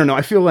 I don't know.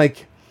 I feel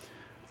like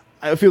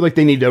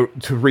they need to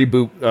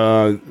reboot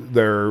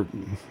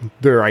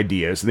their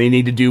ideas. They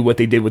need to do what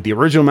they did with the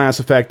original Mass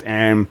Effect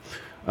and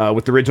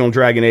with the original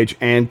Dragon Age,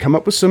 and come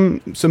up with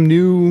some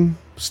new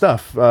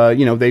stuff.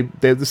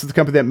 This is the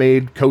company that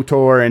made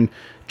KOTOR and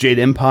Jade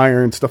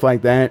Empire and stuff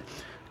like that.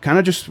 Kind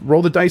of just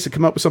roll the dice and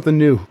come up with something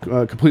new,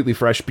 completely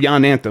fresh,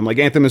 beyond Anthem. Like,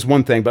 Anthem is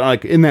one thing, but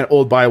like in that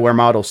old BioWare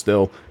model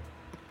still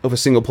of a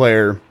single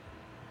player,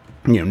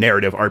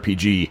 narrative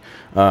RPG.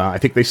 I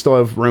think they still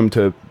have room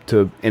to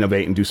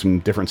innovate and do some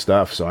different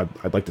stuff. So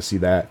I'd like to see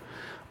that.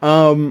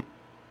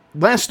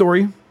 Last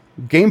story.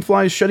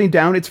 GameFly is shutting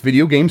down its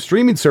video game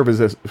streaming service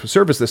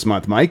this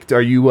month. Mike,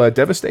 are you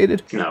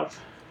devastated? No.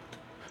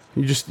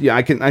 You just,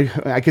 I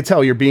could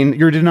tell you're in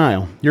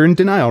denial. You're in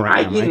denial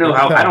right now.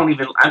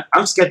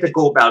 I'm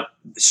skeptical about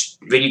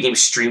video game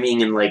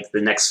streaming in like the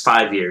next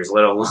 5 years,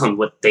 let alone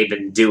what they've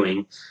been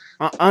doing.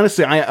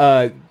 Honestly,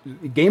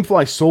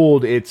 GameFly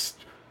sold its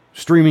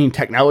streaming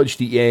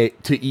technology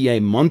to EA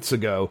months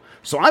ago,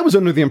 so I was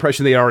under the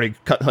impression they already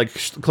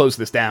closed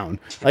this down.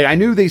 Like, I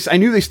knew they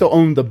still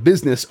owned the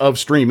business of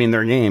streaming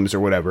their games or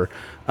whatever,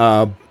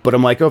 but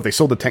I'm like, oh, if they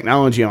sold the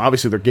technology, and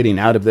obviously they're getting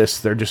out of this,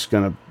 they're just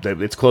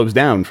it's closed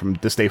down from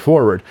this day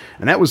forward,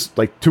 and that was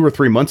like 2 or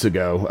 3 months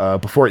ago,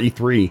 before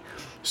E3.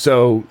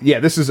 So yeah,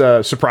 this is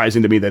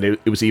surprising to me that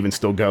it was even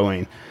still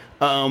going.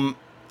 Do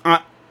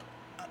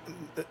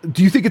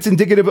you think it's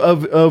indicative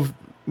of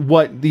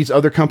what these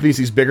other companies,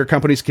 these bigger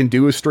companies, can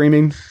do with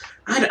streaming?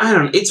 I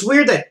don't know. It's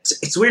weird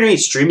to me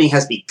streaming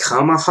has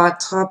become a hot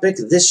topic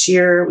this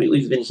year.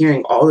 We've been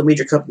hearing all the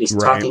major companies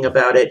talking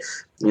about it.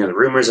 The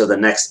rumors of the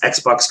next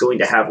Xbox going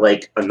to have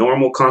like a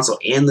normal console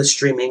and the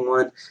streaming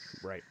one.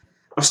 Right.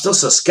 I'm still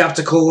so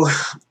skeptical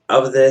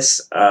of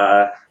this,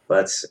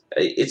 but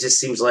it just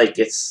seems like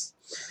it's...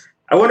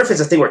 I wonder if it's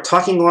a thing we're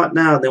talking a lot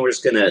now, and then we're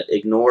just going to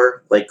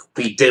ignore, like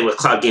we did with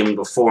cloud gaming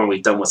before, and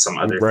we've done with some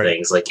other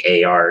things, like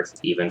AR,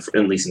 even,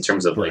 at least in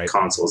terms of like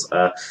consoles.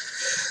 I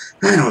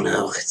don't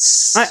know.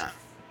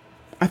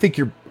 I think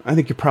you're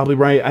probably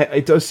right.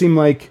 It does seem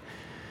like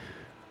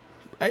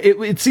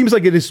it seems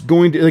like it is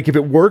going to, like, if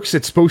it works,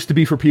 it's supposed to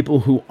be for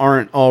people who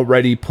aren't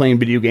already playing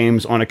video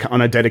games on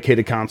a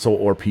dedicated console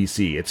or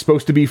PC. It's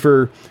supposed to be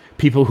for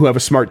people who have a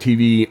smart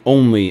TV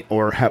only,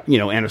 or have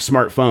and a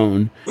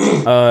smartphone.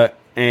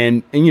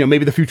 And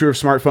maybe the future of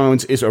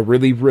smartphones is a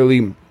really,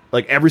 really,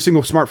 like, every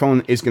single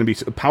smartphone is going to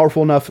be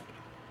powerful enough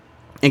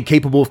and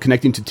capable of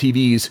connecting to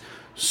TVs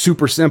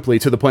super simply,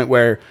 to the point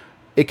where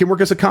it can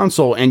work as a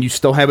console and you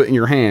still have it in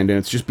your hand and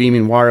it's just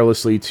beaming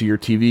wirelessly to your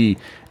TV.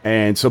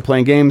 And so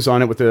playing games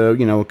on it with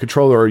a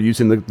controller, or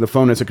using the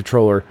phone as a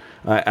controller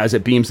as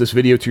it beams this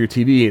video to your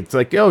TV, it's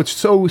like, oh, it's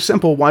so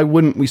simple. Why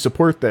wouldn't we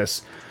support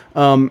this?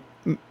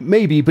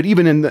 Maybe, but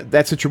even in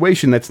that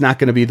situation, that's not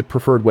going to be the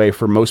preferred way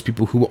for most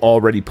people who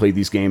already play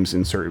these games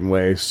in certain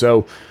ways.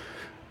 So,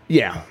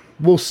 yeah,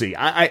 we'll see.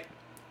 I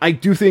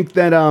do think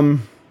that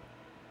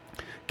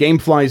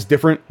GameFly is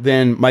different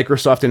than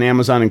Microsoft and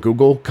Amazon and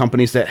Google,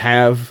 companies that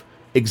have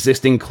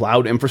existing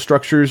cloud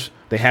infrastructures.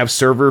 They have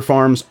server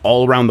farms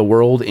all around the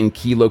world in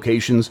key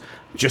locations,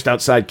 just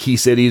outside key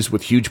cities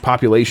with huge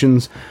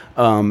populations,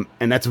 and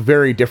that's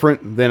very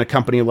different than a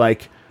company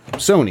like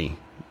Sony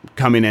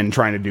coming in and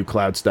trying to do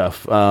cloud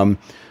stuff,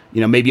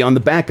 maybe on the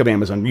back of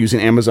Amazon, using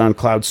Amazon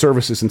cloud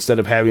services instead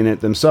of having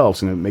it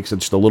themselves, and it makes it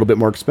just a little bit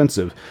more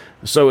expensive.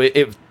 So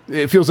it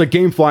feels like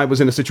GameFly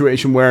was in a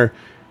situation where,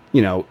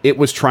 it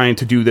was trying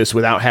to do this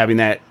without having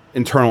that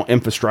internal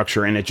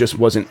infrastructure, and it just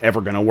wasn't ever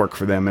going to work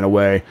for them in a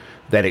way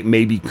that it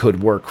maybe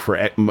could work for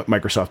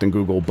Microsoft and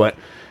Google. But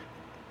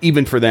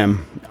even for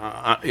them,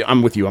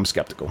 I'm with you, I'm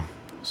skeptical.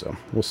 So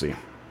we'll see.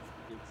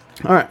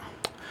 All right,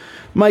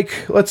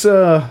 Mike, let's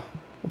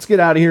let's get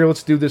out of here.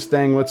 Let's do this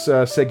thing. Let's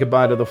say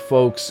goodbye to the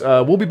folks.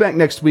 We'll be back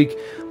next week.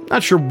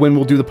 Not sure when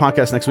we'll do the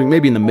podcast next week.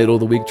 Maybe in the middle of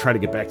the week. Try to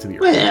get back to the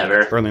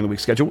early in the week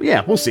schedule.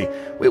 Yeah, we'll see.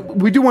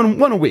 We do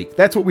one a week.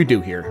 That's what we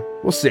do here.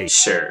 We'll see.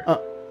 Sure.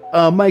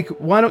 Mike,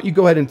 why don't you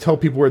go ahead and tell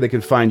people where they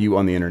can find you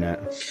on the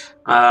internet?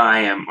 I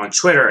am on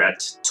Twitter at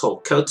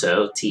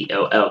Tolkoto,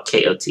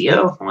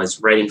 Tolkoto. I'm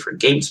always writing for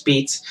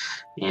GamesBeat.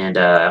 And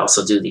I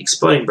also do the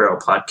Exploding Barrel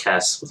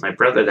podcast with my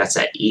brother. That's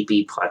at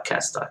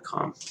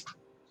ebpodcast.com.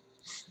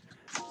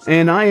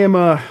 And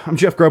I'm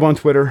Jeff Grubb on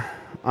Twitter.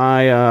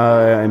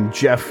 I'm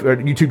Jeff,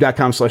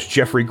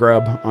 youtube.com/Jeffrey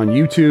Grubb on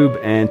YouTube,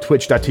 and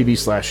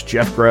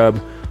twitch.tv/Jeff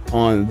Grubb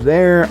on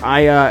there.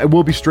 I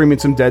will be streaming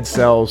some Dead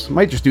Cells.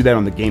 Might just do that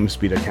on the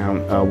GameSpeed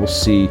account. We'll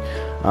see.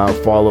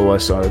 Follow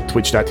us on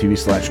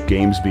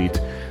twitch.tv/GamesBeat.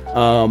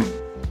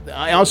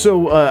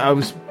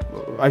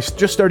 I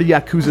just started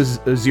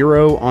Yakuza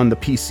 0 on the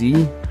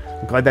PC.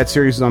 I'm glad that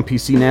series is on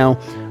PC now.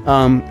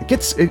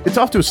 It's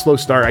off to a slow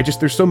start.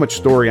 There's so much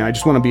story, and I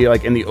just want to be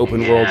like in the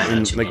open world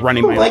and like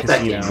running my own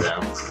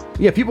casino.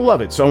 Yeah, people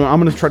love it, so I'm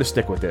gonna try to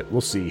stick with it. We'll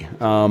see.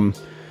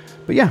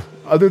 But yeah,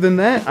 other than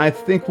that, I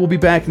think we'll be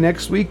back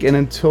next week. And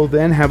until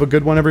then, have a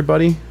good one,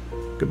 everybody.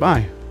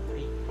 Goodbye.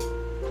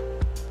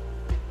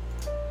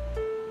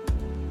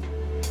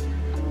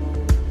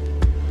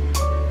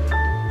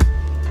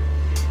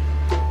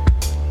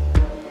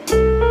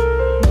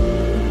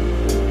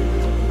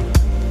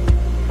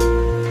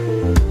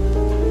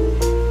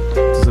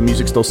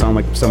 Music still sound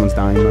like someone's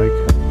dying, Mike?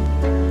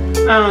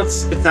 Oh,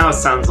 now it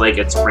sounds like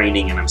it's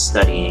raining and I'm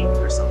studying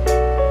or something.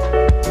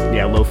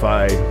 Yeah,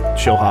 lo-fi,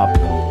 chill hop,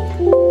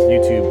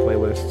 YouTube playlist.